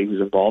everybody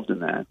who's involved in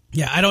that.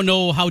 Yeah, I don't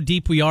know how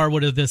deep we are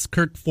with this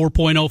Kirk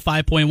 4.0,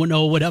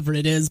 5.0, whatever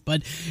it is,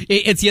 but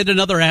it's yet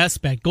another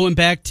aspect. Going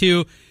back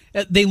to,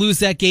 they lose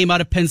that game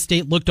out of Penn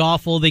State, looked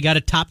awful. They got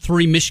a top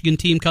 3 Michigan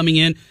team coming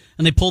in,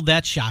 and they pulled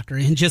that shocker.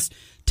 And just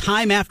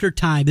time after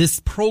time, this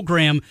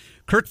program,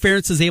 Kirk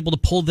Ferentz is able to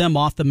pull them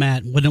off the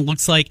mat when it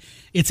looks like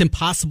it's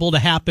impossible to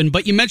happen.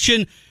 But you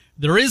mentioned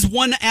there is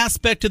one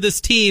aspect of this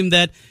team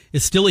that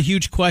is still a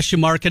huge question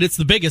mark, and it's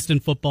the biggest in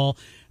football,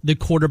 the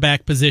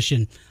quarterback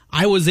position.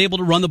 I was able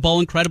to run the ball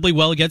incredibly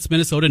well against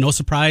Minnesota. No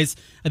surprise.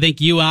 I think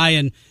UI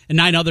and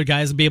 9 other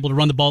guys will be able to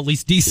run the ball at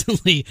least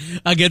decently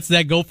against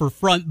that Gopher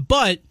front.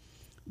 But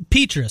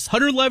Petras,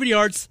 111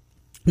 yards,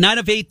 9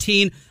 of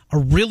 18, a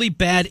really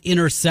bad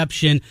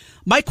interception.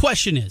 My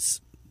question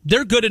is,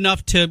 they're good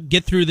enough to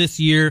get through this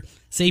year,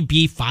 say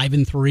be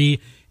 5-3,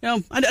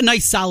 a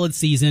nice solid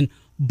season.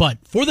 But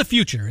for the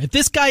future, if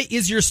this guy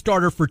is your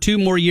starter for 2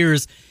 more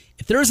years,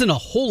 if there isn't a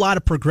whole lot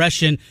of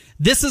progression,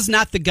 this is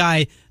not the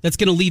guy that's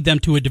going to lead them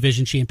to a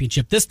division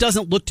championship. This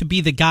doesn't look to be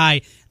the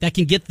guy that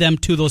can get them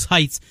to those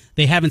heights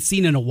they haven't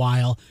seen in a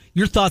while.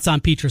 Your thoughts on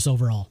Petras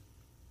overall?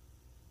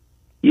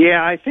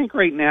 Yeah, I think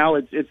right now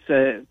it's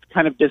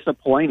kind of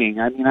disappointing.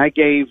 I mean, I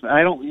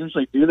don't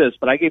usually do this,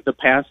 but I gave the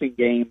passing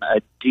game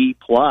a D+.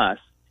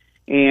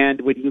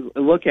 And when you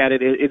look at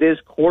it, it is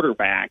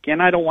quarterback.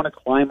 And I don't want to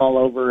climb all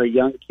over a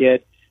young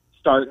kid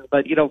starting,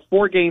 but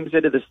 4 games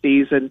into the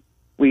season,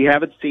 we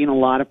haven't seen a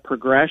lot of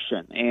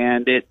progression.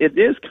 And it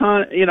is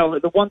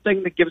the one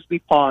thing that gives me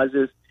pause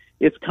is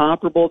it's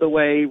comparable to the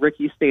way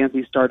Ricky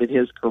Stanzi started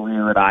his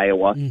career at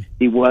Iowa.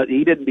 He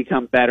didn't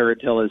become better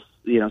until his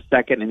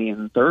second and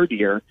even third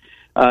year.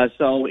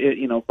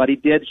 But he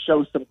did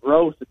show some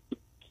growth at some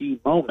key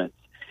moments.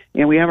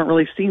 And we haven't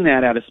really seen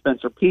that out of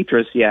Spencer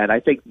Petras yet. I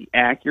think the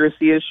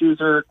accuracy issues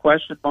are a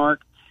question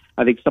mark.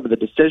 I think some of the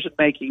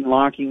decision-making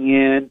locking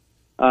in,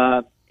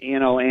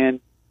 and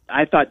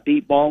I thought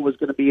deep ball was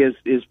going to be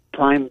his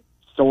prime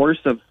source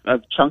of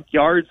chunk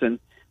yards, and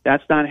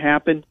that's not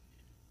happened.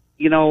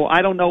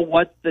 I don't know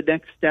what the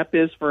next step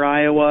is for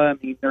Iowa. I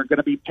mean, they're going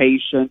to be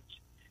patient.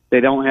 They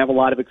don't have a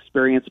lot of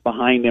experience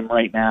behind him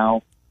right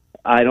now.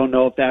 I don't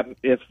know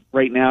if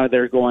right now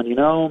they're going,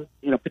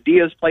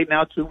 Padilla's played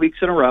now 2 weeks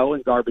in a row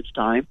in garbage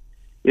time.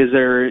 Is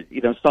there,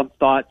 some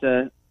thought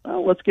to,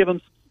 let's give him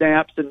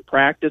snaps and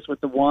practice with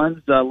the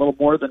ones a little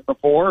more than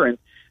before and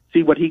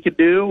see what he could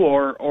do,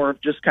 or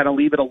just kind of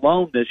leave it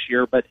alone this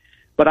year. But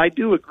I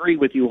do agree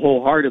with you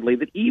wholeheartedly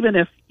that even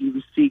if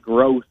you see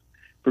growth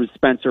from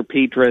Spencer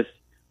Petras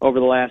over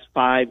the last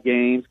 5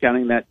 games,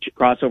 counting that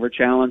crossover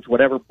challenge,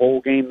 whatever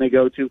bowl game they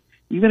go to,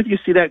 even if you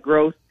see that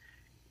growth,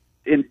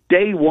 in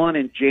day 1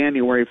 in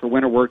January for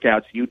winter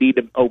workouts, you need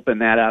to open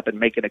that up and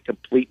make it a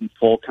complete and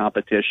full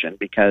competition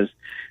because,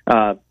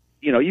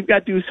 you've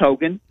got Deuce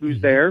Hogan, who's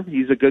there.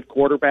 He's a good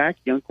quarterback,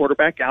 young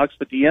quarterback. Alex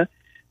Padilla,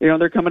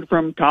 they're coming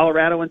from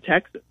Colorado and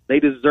Texas. They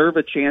deserve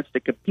a chance to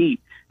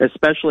compete,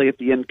 especially if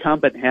the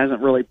incumbent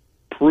hasn't really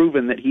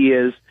proven that he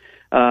is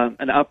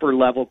an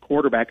upper-level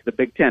quarterback of the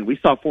Big Ten. We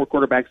saw 4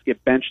 quarterbacks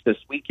get benched this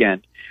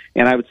weekend,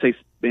 and I would say,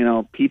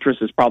 Petras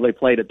has probably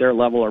played at their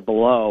level or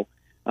below.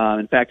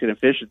 In fact, in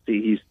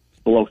efficiency, he's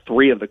below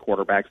 3 of the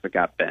quarterbacks that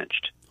got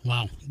benched.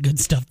 Wow, good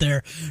stuff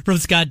there from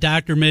Scott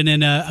Docterman,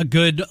 and a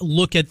good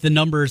look at the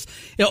numbers.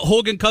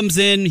 Hogan comes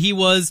in.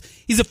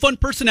 He's a fun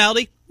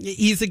personality.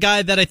 He's a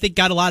guy that I think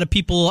got a lot of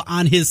people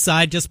on his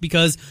side just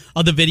because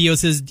of the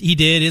videos he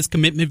did, his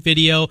commitment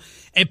video.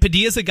 And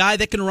Padilla's a guy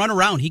that can run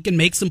around. He can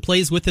make some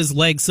plays with his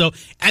legs. So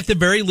at the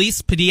very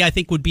least, Padilla, I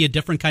think, would be a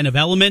different kind of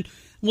element.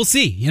 We'll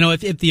see.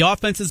 If the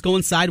offense is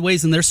going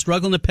sideways and they're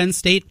struggling at Penn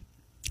State,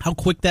 how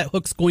quick that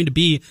hook's going to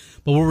be.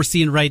 But what we're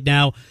seeing right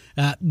now,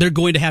 they're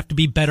going to have to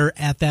be better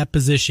at that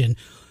position.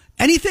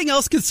 Anything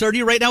else concern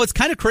you right now? It's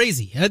kind of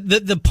crazy.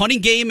 The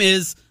punting game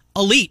is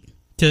elite,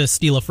 to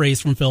steal a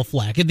phrase from Phil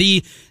Flack.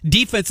 The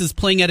defense is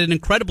playing at an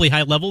incredibly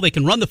high level. They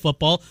can run the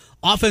football.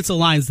 Offensive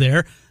line's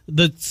there.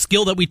 The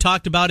skill that we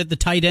talked about at the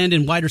tight end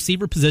and wide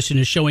receiver position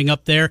is showing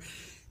up there.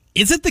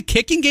 Is it the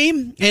kicking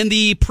game and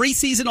the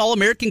preseason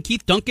All-American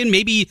Keith Duncan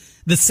maybe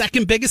the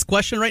second biggest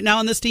question right now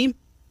on this team?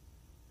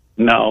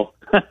 No.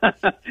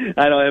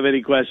 I don't have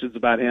any questions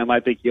about him. I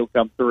think he'll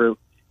come through.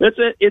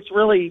 It's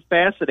really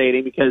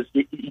fascinating because,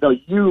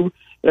 you,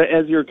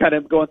 as you're kind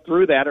of going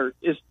through that,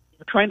 you're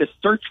trying to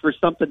search for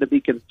something to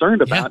be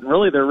concerned about, and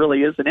really there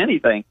really isn't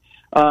anything.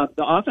 The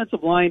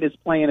offensive line is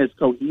playing as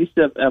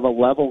cohesive of a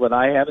level that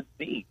I haven't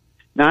seen,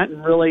 not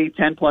in really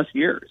 10-plus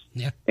years.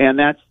 Yeah. And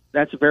that's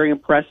that's very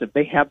impressive.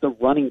 They have the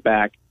running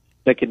back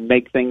that can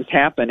make things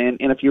happen. And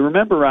if you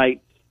remember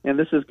right, and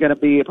this is going to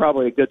be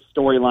probably a good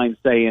storyline,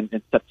 say, in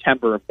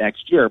September of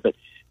next year, but,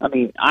 I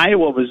mean,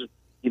 Iowa was,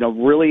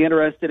 really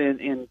interested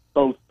in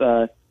both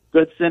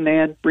Goodson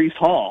and Breece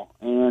Hall,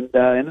 and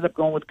ended up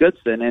going with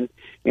Goodson.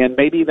 And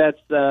maybe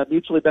that's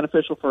mutually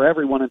beneficial for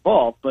everyone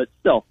involved, but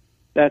still,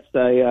 that's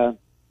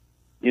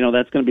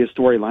that's going to be a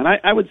storyline.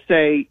 I would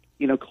say,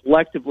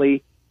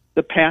 collectively,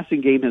 the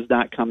passing game has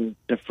not come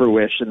to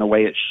fruition the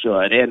way it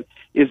should. And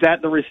is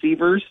that the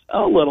receivers?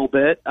 A little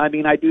bit. I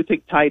mean, I do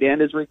think tight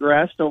end has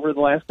regressed over the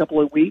last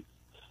couple of weeks.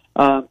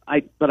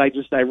 I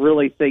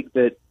really think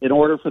that in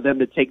order for them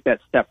to take that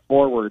step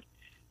forward,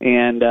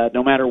 and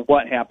no matter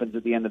what happens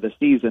at the end of the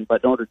season,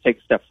 but in order to take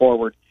a step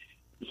forward,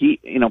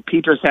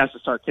 Petras has to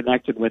start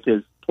connecting with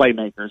his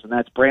playmakers, and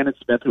that's Brandon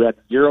Smith, who had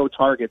 0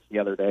 targets the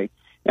other day,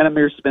 and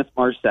Amir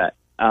Smith-Marset.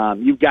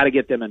 You've got to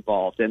get them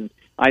involved. And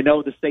I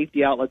know the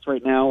safety outlets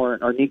right now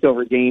are Nico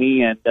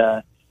Vergani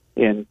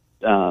and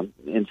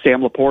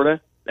Sam Laporta.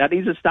 That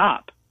needs to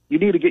stop. You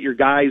need to get your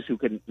guys who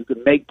can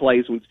make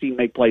plays. We've seen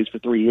make plays for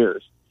 3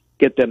 years.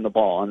 Get them the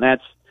ball, and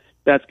that's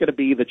going to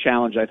be the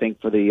challenge, I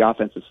think, for the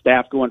offensive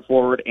staff going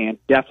forward, and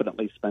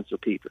definitely Spencer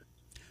Petras.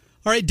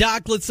 All right,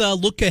 Doc, let's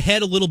look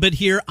ahead a little bit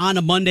here on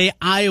a Monday.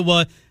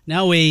 Iowa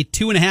now a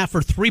 2.5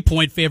 or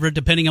 3-point favorite,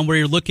 depending on where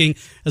you're looking,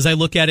 as I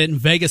look at it in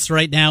Vegas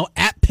right now,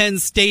 at Penn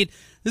State.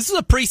 This is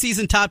a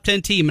preseason top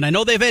 10 team, and I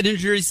know they've had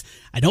injuries.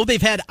 I know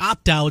they've had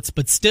opt-outs,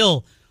 but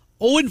still,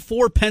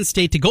 0-4 Penn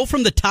State. To go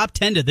from the top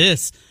 10 to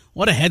this,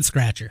 what a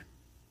head-scratcher.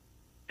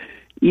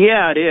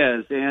 Yeah, it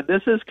is, and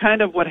this is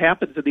kind of what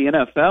happens in the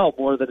NFL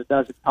more than it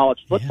does in college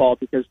football,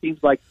 because teams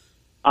like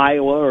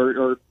Iowa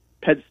or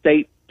Penn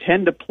State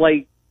tend to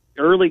play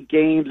early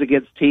games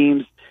against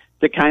teams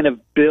to kind of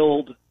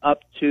build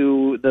up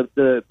to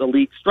the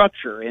league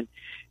structure,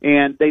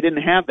 and they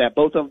didn't have that.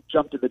 Both of them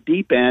jumped to the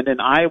deep end,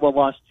 and Iowa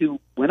lost 2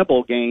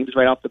 winnable games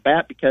right off the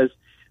bat because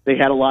they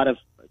had a lot of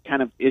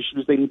kind of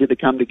issues they needed to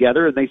come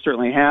together, and they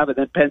certainly have. And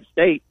then Penn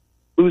State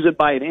losing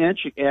by an inch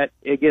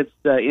against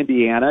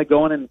Indiana,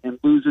 going and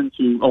losing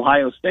to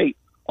Ohio State.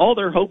 All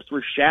their hopes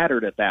were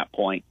shattered at that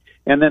point.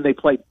 And then they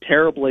played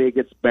terribly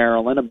against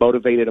Maryland, a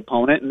motivated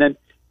opponent, and then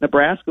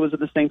Nebraska was in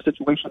the same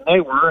situation they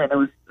were, and it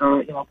was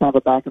kind of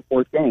a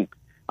back-and-forth game.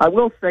 I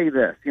will say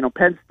this,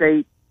 Penn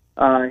State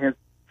has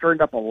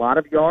turned up a lot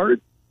of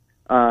yards.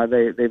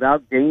 They've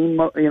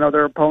outgained,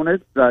 their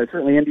opponents.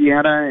 Certainly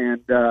Indiana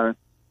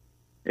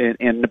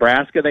and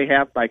Nebraska they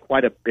have by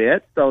quite a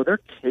bit, so they're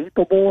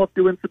capable of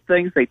doing some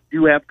things. They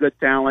do have good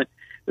talent.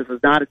 This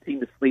is not a team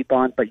to sleep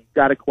on, but you've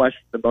got to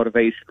question the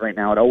motivation right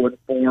now at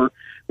 0-4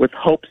 with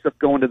hopes of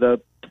going to the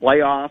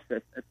playoffs.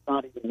 It's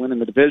not even winning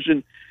the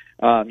division.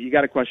 You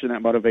got to question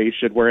that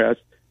motivation, whereas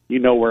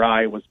where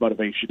Iowa's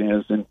motivation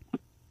is. And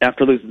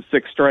after losing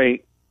 6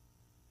 straight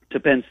to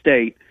Penn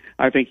State,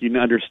 I think you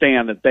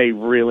understand that they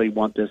really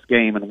want this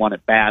game and want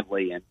it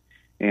badly. And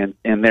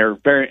they're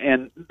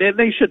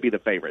they should be the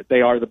favorite.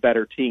 They are the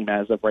better team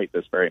as of right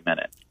this very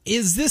minute.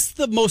 Is this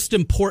the most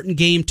important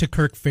game to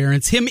Kirk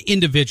Ferentz, him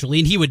individually?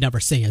 And he would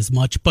never say as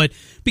much, but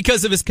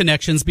because of his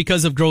connections,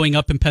 because of growing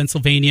up in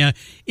Pennsylvania,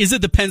 is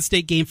it the Penn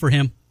State game for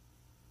him?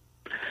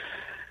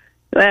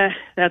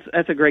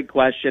 That's a great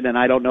question, and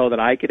I don't know that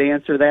I could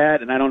answer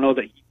that, and I don't know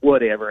that he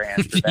would ever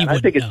answer that. I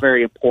think it's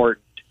very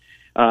important.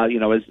 I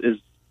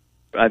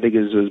think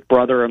his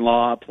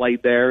brother-in-law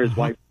played there, his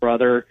wife's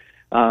brother.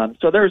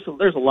 So there's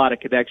a lot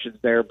of connections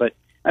there, but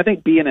I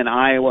think being in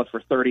Iowa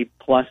for 30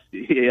 plus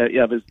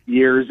of his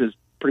years is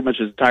pretty much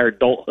his entire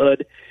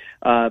adulthood.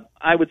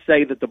 I would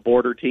say that the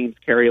border teams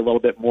carry a little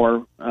bit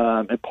more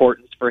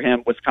importance for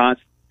him.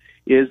 Wisconsin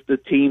is the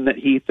team that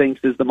he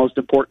thinks is the most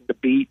important to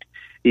beat.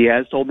 He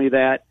has told me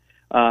that.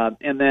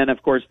 And then,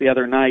 of course, the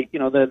other night,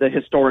 the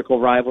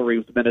historical rivalry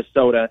with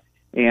Minnesota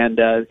and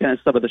kind of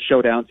some of the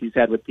showdowns he's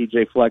had with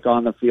P.J. Fleck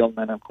on the field and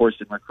then, of course,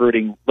 in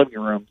recruiting living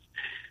rooms.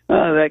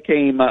 That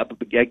came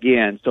up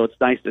again, so it's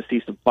nice to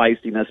see some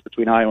feistiness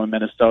between Iowa and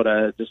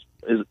Minnesota. It just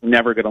is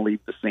never going to leave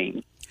the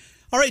scene.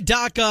 All right,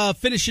 Doc,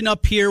 finishing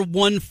up here,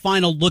 one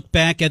final look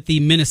back at the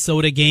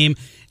Minnesota game,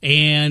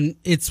 and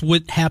it's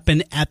what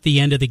happened at the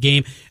end of the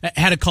game. I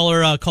had a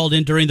caller called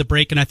in during the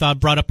break, and I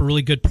thought brought up a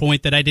really good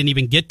point that I didn't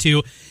even get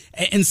to.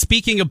 And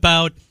speaking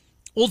about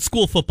old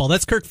school football,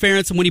 that's Kirk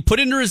Ferentz, and when he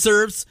put in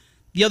reserves,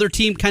 the other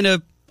team kind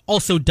of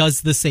also does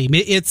the same.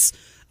 It's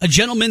a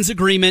gentleman's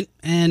agreement,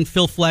 and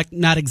Phil Fleck,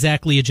 not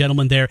exactly a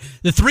gentleman there.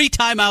 The 3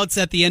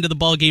 timeouts at the end of the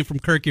ball game from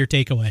Kirk, your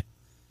takeaway.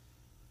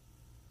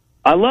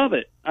 I love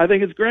it. I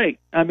think it's great.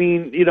 I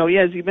mean,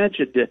 as you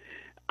mentioned,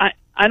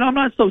 I'm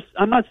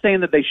not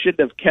saying that they shouldn't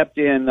have kept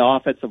in the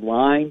offensive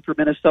line for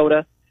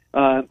Minnesota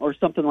or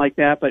something like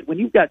that. But when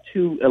you've got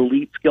 2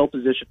 elite skill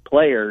position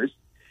players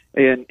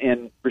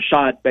and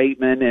Rashad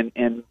Bateman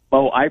and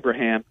Mo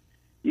Ibrahim,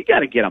 you got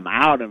to get them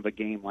out of a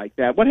game like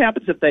that. What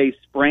happens if they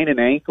sprain an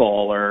ankle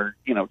or,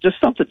 just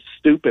something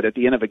stupid at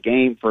the end of a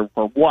game for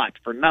what?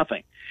 For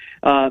nothing.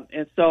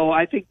 And so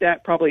I think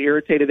that probably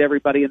irritated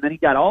everybody. And then he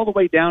got all the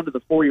way down to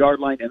the 4-yard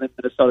line, and then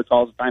Minnesota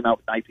calls a timeout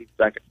with 19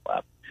 seconds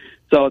left.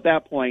 So at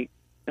that point,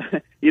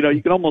 you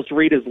can almost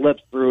read his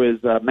lips through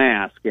his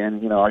mask.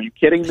 And, are you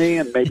kidding me?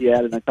 And maybe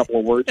add in a couple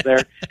of words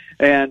there.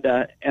 And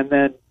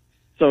then,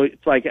 so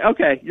it's like,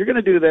 okay, you're going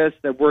to do this,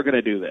 then we're going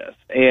to do this.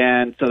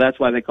 And so that's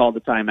why they called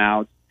the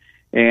timeouts.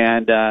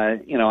 And,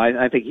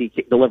 I think he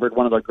delivered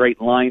one of the great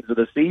lines of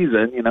the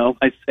season,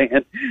 by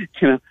saying,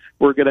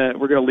 we're going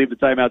to leave the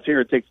timeouts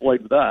here and take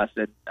Floyd with us.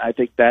 And I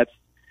think that's,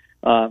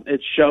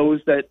 it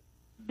shows that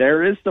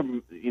there is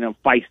some,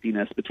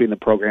 feistiness between the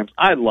programs.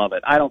 I love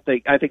it. I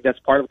think that's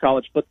part of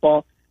college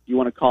football. You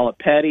want to call it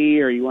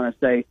petty or you want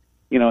to say,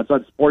 it's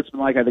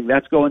unsportsmanlike. I think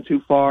that's going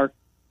too far.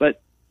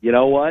 But you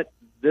know what?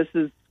 This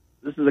is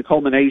a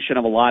culmination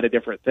of a lot of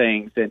different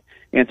things.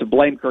 And to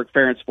blame Kirk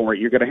Ferentz for it,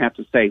 you're going to have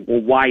to say,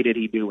 well, why did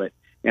he do it?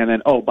 And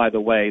then, oh, by the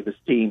way, this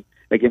team,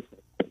 against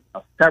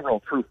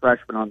several true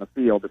freshmen on the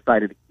field,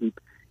 decided to keep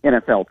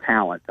NFL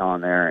talent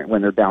on there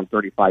when they're down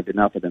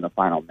 35-0 in the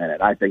final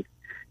minute. I think,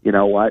 you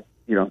know what?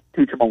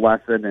 Teach them a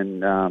lesson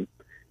and,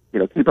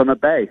 keep them at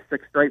bay.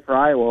 6 straight for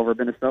Iowa over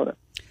Minnesota.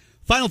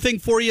 Final thing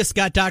for you,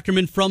 Scott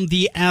Dochterman from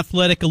The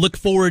Athletic. A look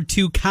forward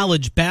to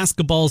college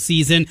basketball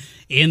season.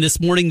 And this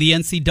morning, the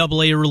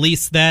NCAA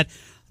released that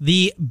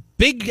the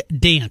big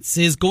dance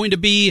is going to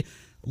be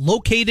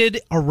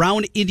located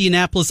around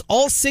Indianapolis.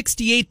 All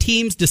 68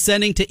 teams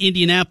descending to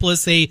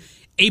Indianapolis, a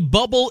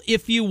bubble,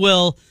 if you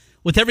will,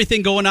 with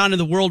everything going on in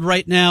the world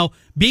right now,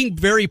 being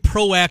very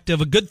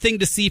proactive, a good thing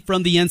to see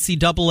from the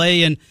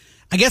NCAA, and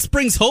I guess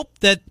brings hope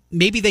that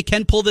maybe they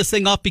can pull this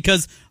thing off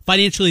because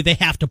financially they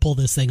have to pull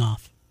this thing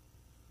off.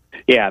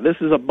 Yeah, this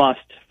is a must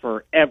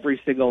for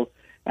every single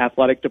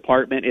athletic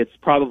department. It's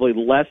probably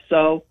less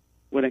so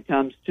when it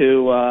comes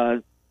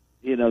to,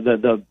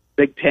 the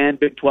Big 10,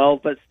 Big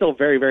 12, but still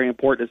very, very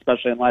important,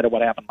 especially in light of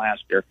what happened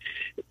last year.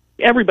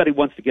 Everybody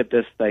wants to get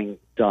this thing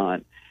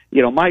done.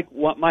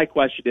 What my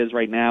question is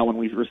right now when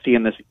we're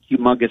seeing this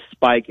humongous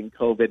spike in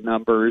COVID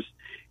numbers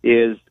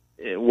is,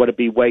 would it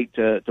be wait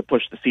to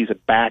push the season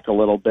back a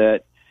little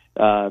bit?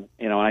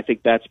 I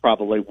think that's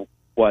probably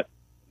what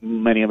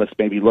many of us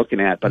may be looking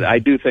at. But I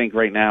do think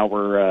right now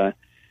we're,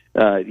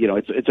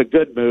 it's a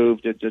good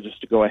move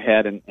to go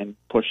ahead and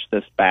push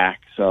this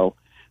back. So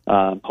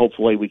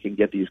hopefully we can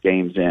get these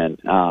games in.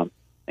 I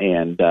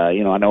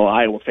know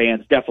Iowa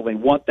fans definitely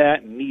want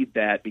that and need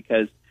that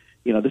because,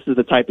 this is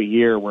the type of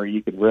year where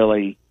you can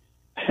really,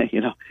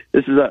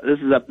 this is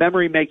a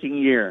memory-making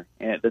year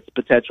and that's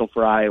potential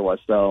for Iowa.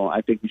 So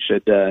I think we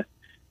should,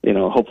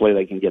 hopefully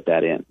they can get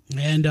that in.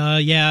 And,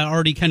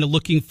 already kind of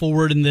looking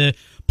forward in the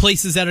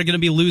places that are going to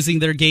be losing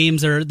their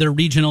games or their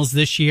regionals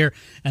this year.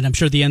 And I'm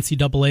sure the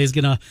NCAA is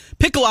going to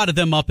pick a lot of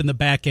them up in the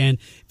back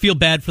end. Feel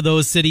bad for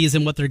those cities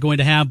and what they're going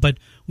to have, but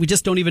we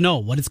just don't even know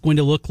what it's going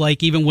to look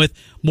like, even with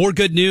more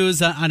good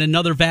news on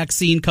another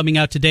vaccine coming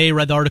out today.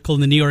 Read the article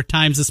in the New York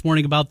Times this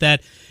morning about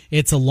that.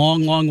 It's a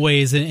long, long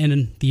ways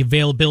in the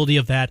availability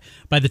of that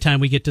by the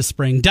time we get to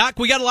spring. Doc,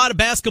 we got a lot of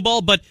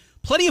basketball, but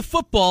plenty of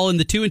football, and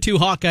the 2-2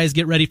 Hawkeyes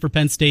get ready for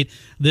Penn State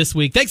this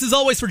week. Thanks as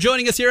always for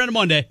joining us here on a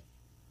Monday.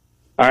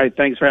 All right,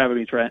 thanks for having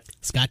me, Trent.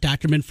 Scott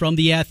Dochterman from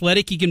The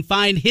Athletic. You can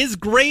find his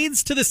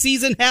grades to the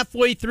season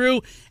halfway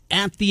through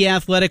at The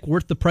Athletic,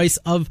 worth the price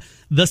of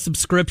the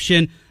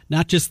subscription.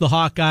 Not just the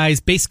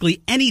Hawkeyes,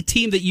 basically any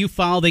team that you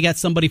follow, they got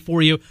somebody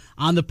for you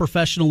on the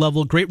professional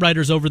level. Great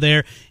writers over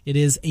there. It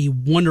is a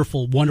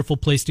wonderful, wonderful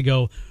place to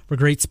go for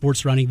great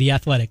sports running. The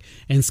Athletic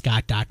and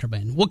Scott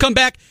Dochterman. We'll come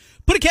back,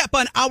 put a cap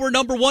on hour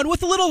number 1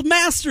 with a little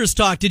Masters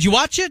talk. Did you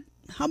watch it?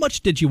 How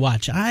much did you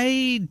watch?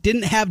 I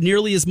didn't have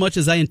nearly as much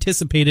as I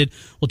anticipated.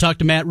 We'll talk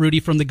to Matt Rudy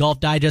from the Golf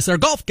Digest. Our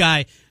golf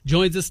guy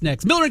joins us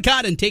next. Miller and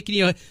Cotton taking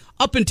you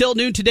up until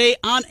noon today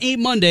on a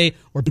Monday.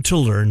 Or to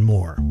learn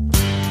more.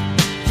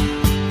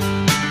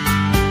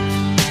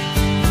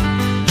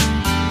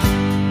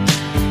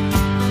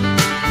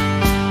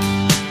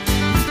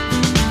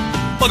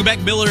 Welcome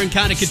back. Miller and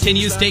Cotton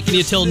continues taking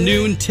you till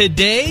noon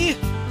today.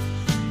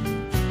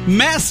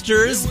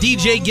 Masters,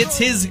 DJ gets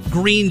his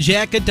green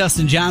jacket.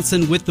 Dustin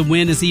Johnson with the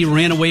win as he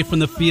ran away from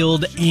the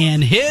field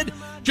and hid.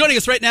 Joining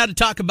us right now to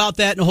talk about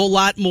that and a whole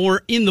lot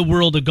more in the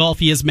world of golf,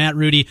 he is Matt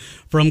Rudy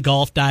from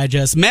Golf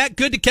Digest. Matt,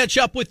 good to catch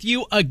up with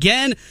you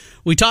again.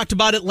 We talked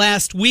about it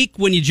last week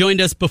when you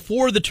joined us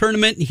before the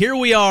tournament, and here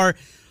we are.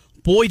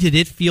 Boy, did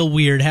it feel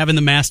weird having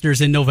the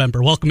Masters in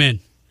November. Welcome in.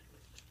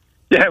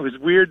 Yeah, it was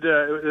weird.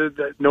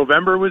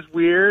 November was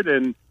weird,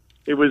 and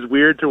it was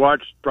weird to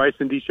watch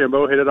Bryson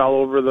DeChambeau hit it all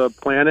over the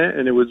planet,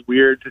 and it was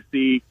weird to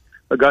see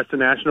Augusta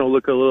National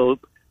look a little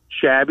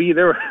shabby.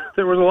 There was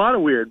a lot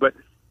of weird, but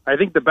I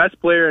think the best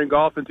player in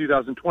golf in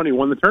 2020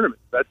 won the tournament.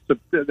 That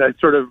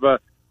sort of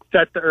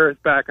set the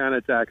earth back on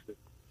its axis.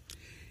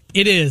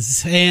 It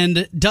is,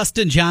 and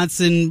Dustin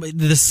Johnson,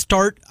 the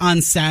start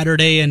on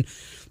Saturday, and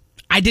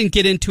I didn't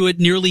get into it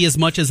nearly as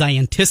much as I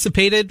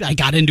anticipated. I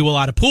got into a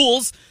lot of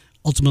pools.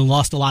 ultimately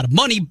lost a lot of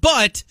money,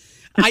 but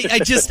I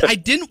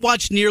didn't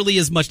watch nearly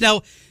as much.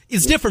 Now,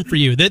 it's different for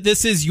you.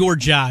 This is your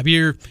job.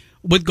 You're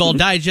with Golf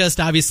Digest,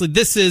 obviously.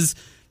 This is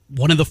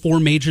one of the 4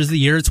 majors of the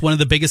year. It's one of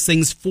the biggest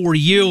things for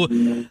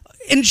you.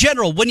 In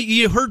general, when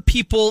you heard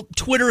people,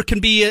 Twitter can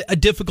be a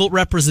difficult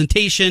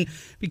representation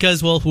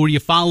because, well, who are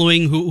you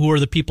following? Who are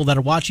the people that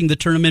are watching the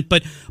tournament?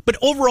 But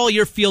overall,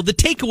 your feel, the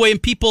takeaway,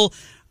 and people,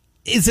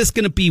 is this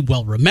going to be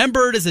well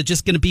remembered? Is it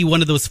just going to be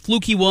one of those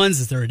fluky ones?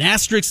 Is there an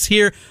asterisk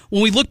here?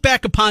 When we look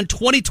back upon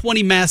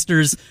 2020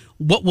 Masters,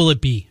 what will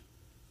it be?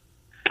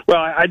 Well,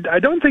 I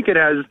don't think it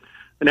has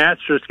an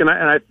asterisk, and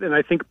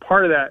I think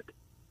part of that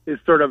is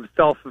sort of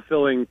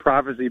self-fulfilling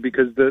prophecy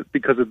because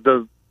of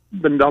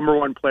the number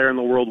one player in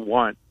the world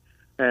won.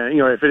 And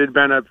if it had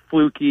been a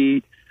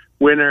fluky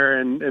winner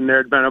and there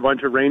had been a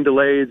bunch of rain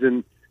delays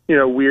and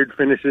weird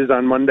finishes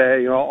on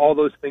Monday, all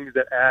those things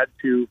that add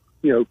to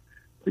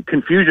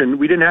confusion.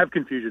 We didn't have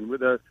confusion.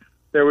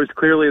 There was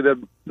clearly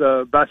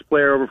the best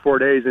player over 4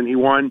 days, and he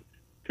won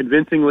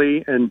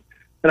convincingly. And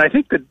I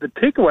think that the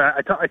takeaway,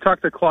 I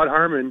talked to Claude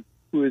Harmon,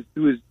 who is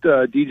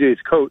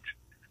DJ's coach,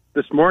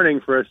 this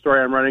morning for a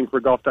story I'm running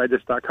for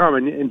GolfDigest.com,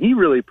 and he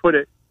really put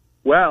it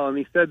well. And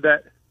he said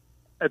that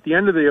at the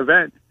end of the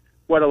event,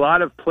 what a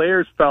lot of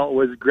players felt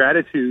was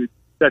gratitude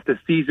that the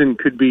season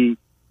could be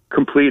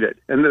completed.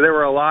 And there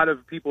were a lot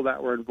of people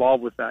that were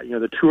involved with that.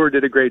 The tour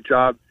did a great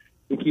job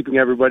in keeping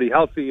everybody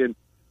healthy, and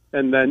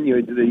then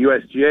the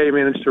USGA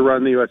managed to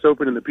run the US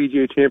Open and the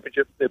PGA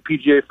Championship. The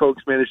PGA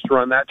folks managed to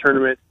run that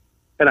tournament.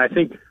 And I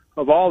think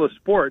of all the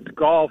sports,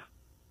 golf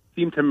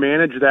seemed to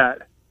manage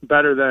that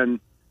better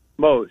than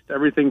most.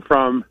 Everything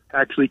from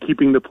actually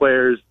keeping the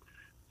players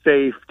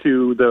safe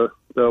to the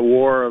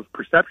war of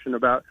perception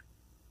about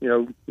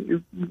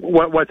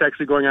what's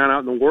actually going on out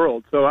in the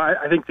world. So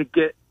I think to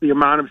get the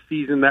amount of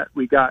season that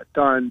we got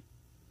done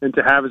and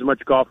to have as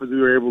much golf as we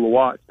were able to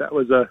watch, that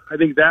was a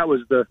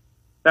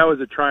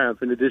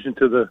triumph in addition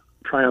to the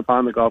triumph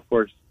on the golf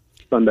course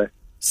Sunday.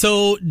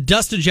 So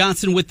Dustin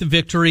Johnson with the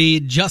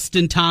victory.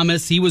 Justin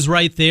Thomas, he was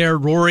right there.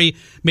 Rory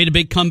made a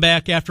big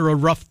comeback after a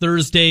rough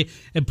Thursday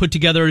and put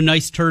together a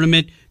nice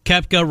tournament.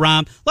 Koepka,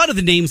 Rahm, a lot of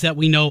the names that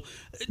we know.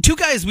 2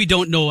 guys we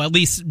don't know, at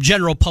least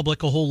general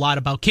public, a whole lot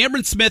about.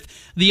 Cameron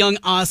Smith, the young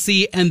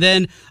Aussie, and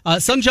then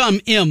Sungjam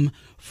Im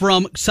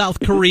from South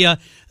Korea.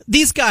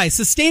 These guys,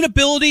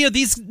 sustainability of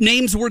these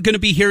names we're going to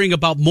be hearing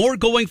about more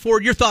going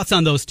forward. Your thoughts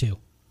on those 2?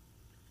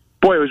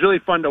 Boy, it was really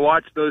fun to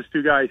watch those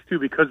 2 guys, too,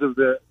 because of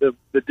the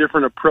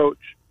different approach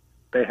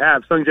they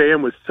have. Sung Jae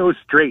Im was so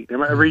straight.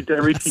 Every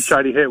tee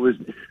shot he hit was,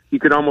 you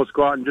could almost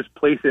go out and just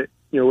place it,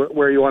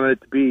 where you wanted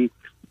it to be.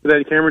 But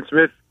then Cameron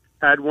Smith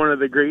had one of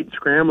the great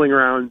scrambling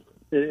rounds,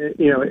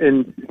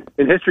 in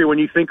history when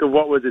you think of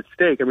what was at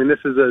stake. I mean, this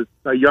is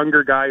a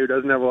younger guy who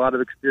doesn't have a lot of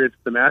experience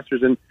at the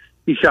Masters, and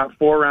he shot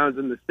 4 rounds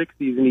in the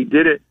 60s, and he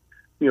did it,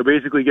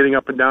 basically getting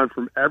up and down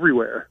from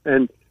everywhere.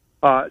 And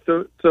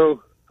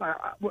so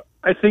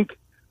I think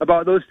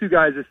about those 2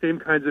 guys the same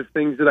kinds of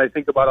things that I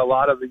think about a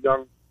lot of the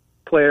young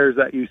players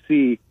that you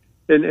see,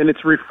 and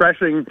it's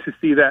refreshing to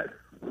see that.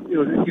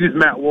 Use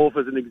Matt Wolff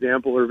as an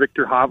example, or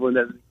Victor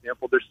Hovland as an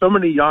example. There's so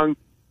many young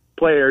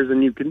players,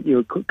 and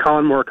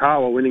Colin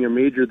Morikawa winning a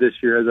major this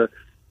year as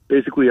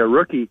basically a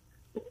rookie.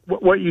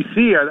 What you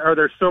see are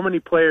there so many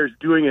players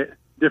doing it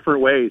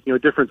different ways,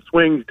 different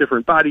swings,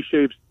 different body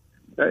shapes.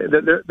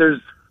 There's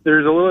a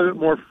little bit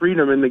more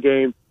freedom in the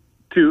game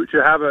to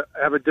have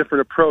a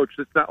different approach.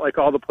 It's not like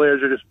all the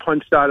players are just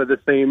punched out of the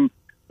same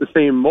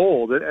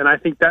mold, and I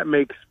think that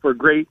makes for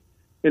great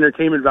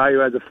entertainment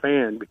value as a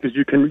fan, because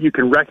you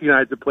can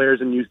recognize the players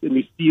and you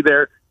see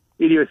their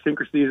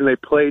idiosyncrasies, and they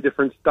play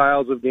different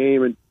styles of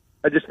game, and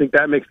I just think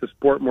that makes the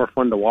sport more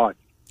fun to watch.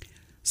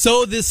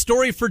 So this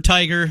story for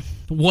Tiger,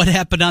 what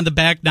happened on the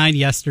back 9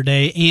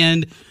 yesterday,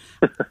 and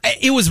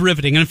it was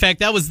riveting. And in fact,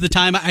 that was the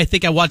time I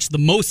think I watched the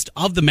most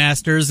of the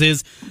Masters.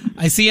 Is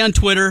I see on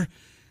Twitter,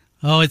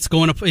 it's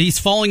going up, he's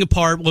falling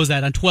apart. What was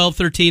that, on 12,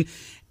 13?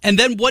 And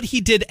then what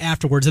he did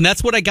afterwards, and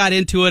that's what I got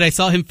into it. I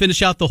saw him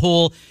finish out the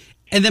hole,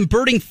 and then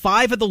birding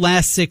 5 of the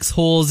last 6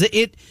 holes.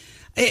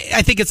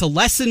 I think it's a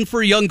lesson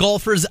for young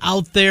golfers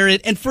out there,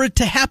 and for it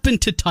to happen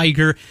to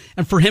Tiger,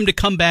 and for him to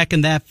come back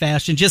in that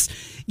fashion. Just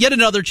yet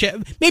another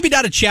maybe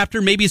not a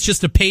chapter, maybe it's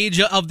just a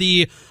page of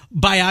the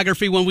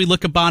biography when we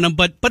look upon him,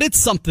 but it's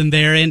something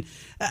there, and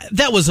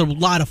that was a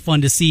lot of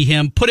fun to see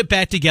him put it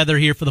back together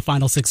here for the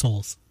final 6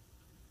 holes.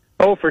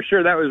 Oh, for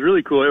sure, that was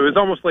really cool. It was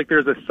almost like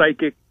there's a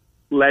psychic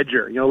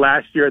ledger.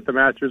 Last year at the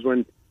Masters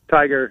when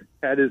Tiger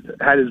had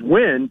his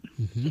win,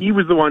 he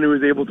was the one who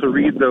was able to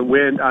read the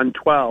wind on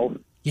 12.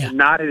 Yeah.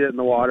 Not hit it in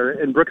the water,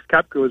 and Brooks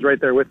Koepka was right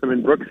there with him,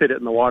 and Brooks hit it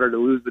in the water to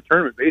lose the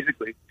tournament,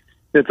 basically.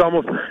 It's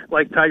almost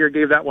like Tiger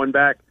gave that one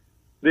back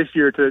this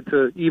year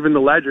to even the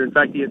ledger. In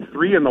fact, he hit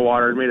 3 in the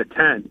water and made a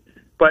 10.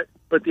 But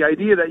the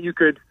idea that you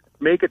could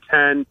make a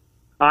 10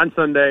 on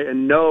Sunday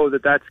and know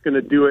that that's going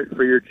to do it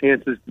for your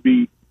chances to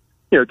be,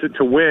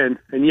 to win,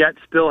 and yet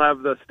still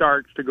have the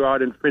starch to go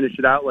out and finish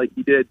it out like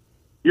he did,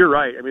 you're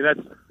right. I mean,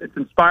 it's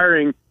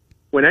inspiring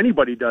when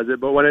anybody does it,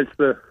 but when it's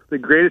the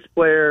greatest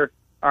player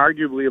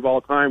arguably of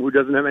all time, who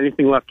doesn't have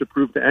anything left to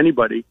prove to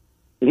anybody,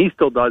 and he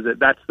still does it.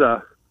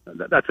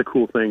 That's a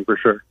cool thing for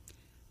sure.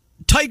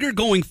 Tiger,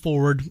 going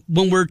forward,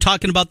 when we're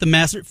talking about the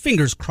Masters,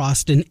 fingers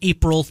crossed in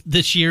April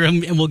this year,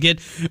 and we'll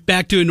get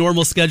back to a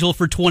normal schedule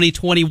for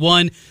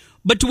 2021.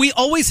 But do we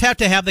always have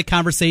to have the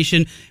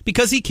conversation?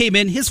 Because he came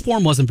in, his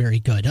form wasn't very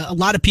good. A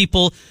lot of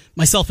people,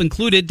 myself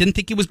included, didn't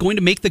think he was going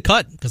to make the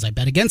cut, because I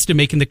bet against him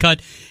making the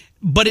cut.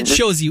 But it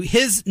shows you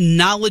his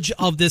knowledge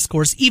of this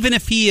course, even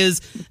if he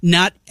is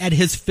not at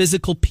his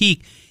physical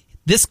peak,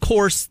 this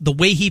course, the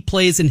way he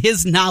plays and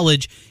his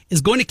knowledge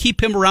is going to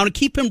keep him around and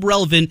keep him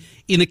relevant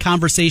in the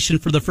conversation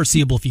for the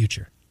foreseeable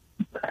future.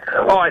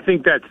 Oh, I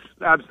think that's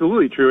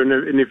absolutely true.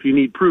 And if you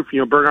need proof,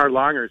 Bernhard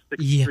Langer is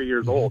 63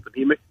 years old,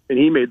 and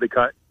he made the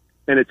cut.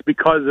 And it's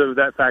because of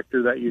that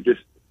factor that you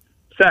just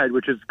said,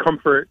 which is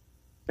comfort,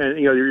 and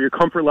your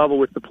comfort level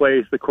with the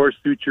place. The course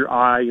suits your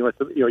eye.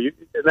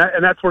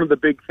 And that's one of the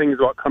big things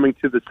about coming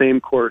to the same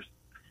course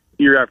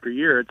year after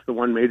year. It's the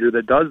one major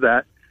that does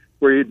that,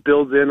 where it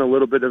builds in a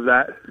little bit of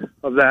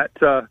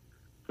that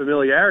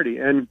familiarity.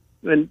 And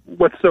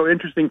what's so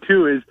interesting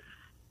too is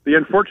the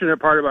unfortunate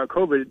part about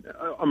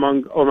COVID,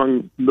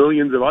 among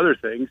millions of other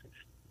things,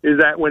 is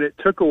that when it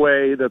took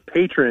away the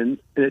patrons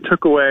and it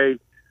took away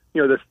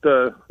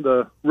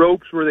the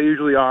ropes where they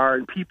usually are,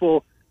 and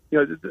people,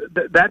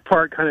 that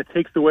part kind of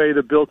takes away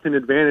the built-in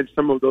advantage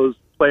some of those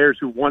players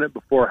who won it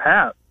before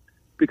have,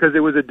 because it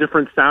was a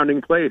different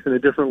sounding place and a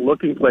different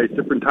looking place,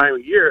 different time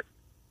of year.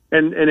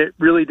 And it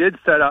really did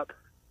set up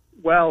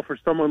well for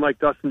someone like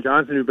Dustin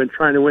Johnson, who'd been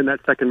trying to win that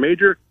second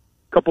major.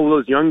 A couple of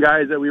those young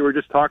guys that we were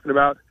just talking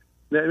about,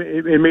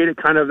 it made it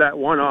kind of that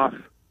one-off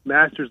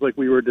Masters like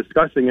we were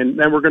discussing. And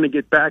then we're going to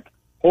get back,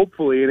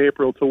 hopefully, in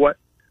April to what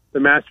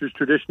the Masters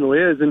traditional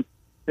is. And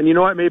you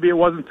know what? Maybe it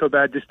wasn't so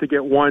bad just to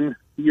get 1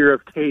 year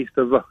of taste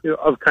of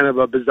kind of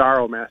a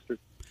bizarro Masters.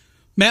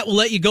 Matt, we'll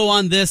let you go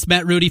on this.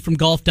 Matt Rudy from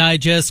Golf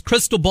Digest.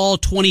 Crystal Ball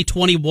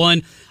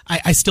 2021.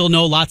 I still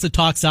know lots of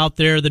talks out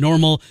there. The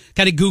normal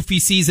kind of goofy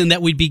season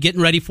that we'd be getting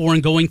ready for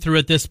and going through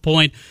at this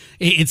point,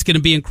 it's going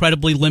to be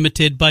incredibly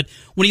limited. But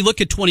when you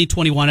look at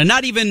 2021, and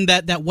not even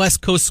that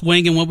West Coast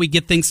swing and when we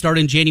get things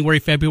started in January,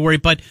 February,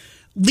 but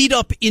lead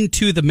up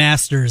into the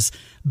Masters,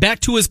 back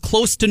to as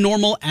close to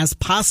normal as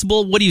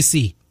possible. What do you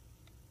see?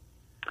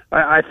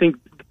 I think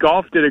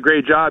golf did a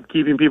great job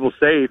keeping people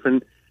safe,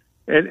 and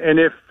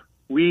if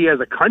we as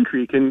a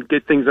country can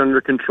get things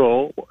under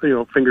control,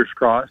 fingers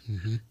crossed.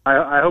 Mm-hmm.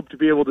 I hope to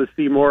be able to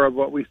see more of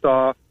what we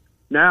saw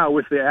now,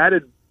 with the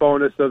added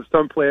bonus of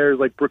some players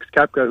like Brooks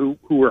Koepka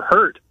who were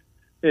hurt,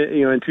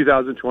 in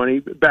 2020,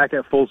 back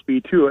at full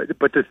speed too.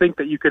 But to think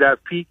that you could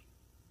have peak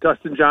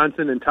Dustin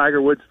Johnson and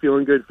Tiger Woods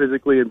feeling good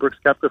physically, and Brooks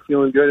Koepka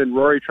feeling good, and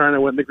Rory trying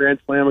to win the Grand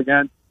Slam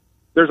again,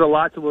 there's a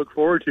lot to look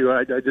forward to.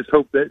 I just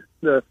hope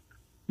that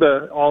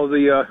all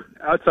the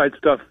outside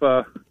stuff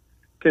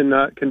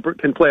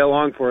can play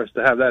along for us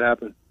to have that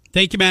happen.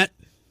 Thank you, Matt.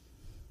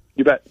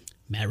 You bet.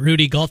 Matt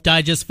Rudy, Golf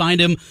Digest. Find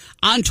him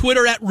on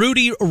Twitter at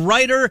Rudy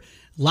Writer.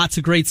 Lots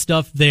of great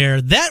stuff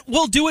there. That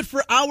will do it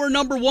for hour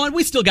number one.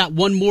 We still got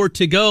one more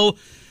to go.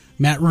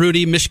 Matt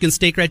Rudy, Michigan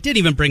State grad, didn't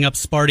even bring up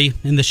Sparty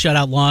in the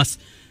shutout loss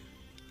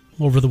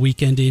over the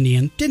weekend to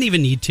Indiana. Didn't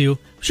even need to.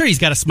 I'm sure he's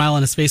got a smile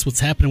on his face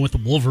what's happening with the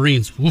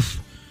Wolverines.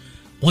 Oof.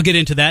 We'll get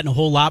into that and a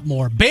whole lot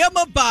more.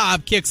 Bama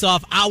Bob kicks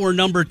off hour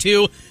number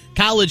 2.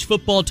 College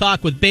football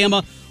talk with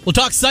Bama. We'll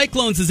talk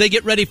Cyclones as they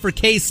get ready for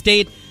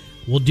K-State.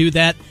 We'll do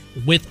that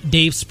with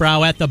Dave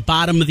Sproul at the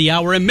bottom of the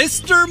hour. And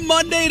Mr.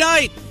 Monday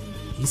Night,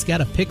 he's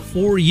got a pick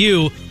for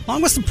you,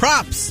 along with some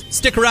props.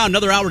 Stick around,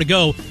 another hour to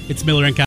go. It's Miller and Condon.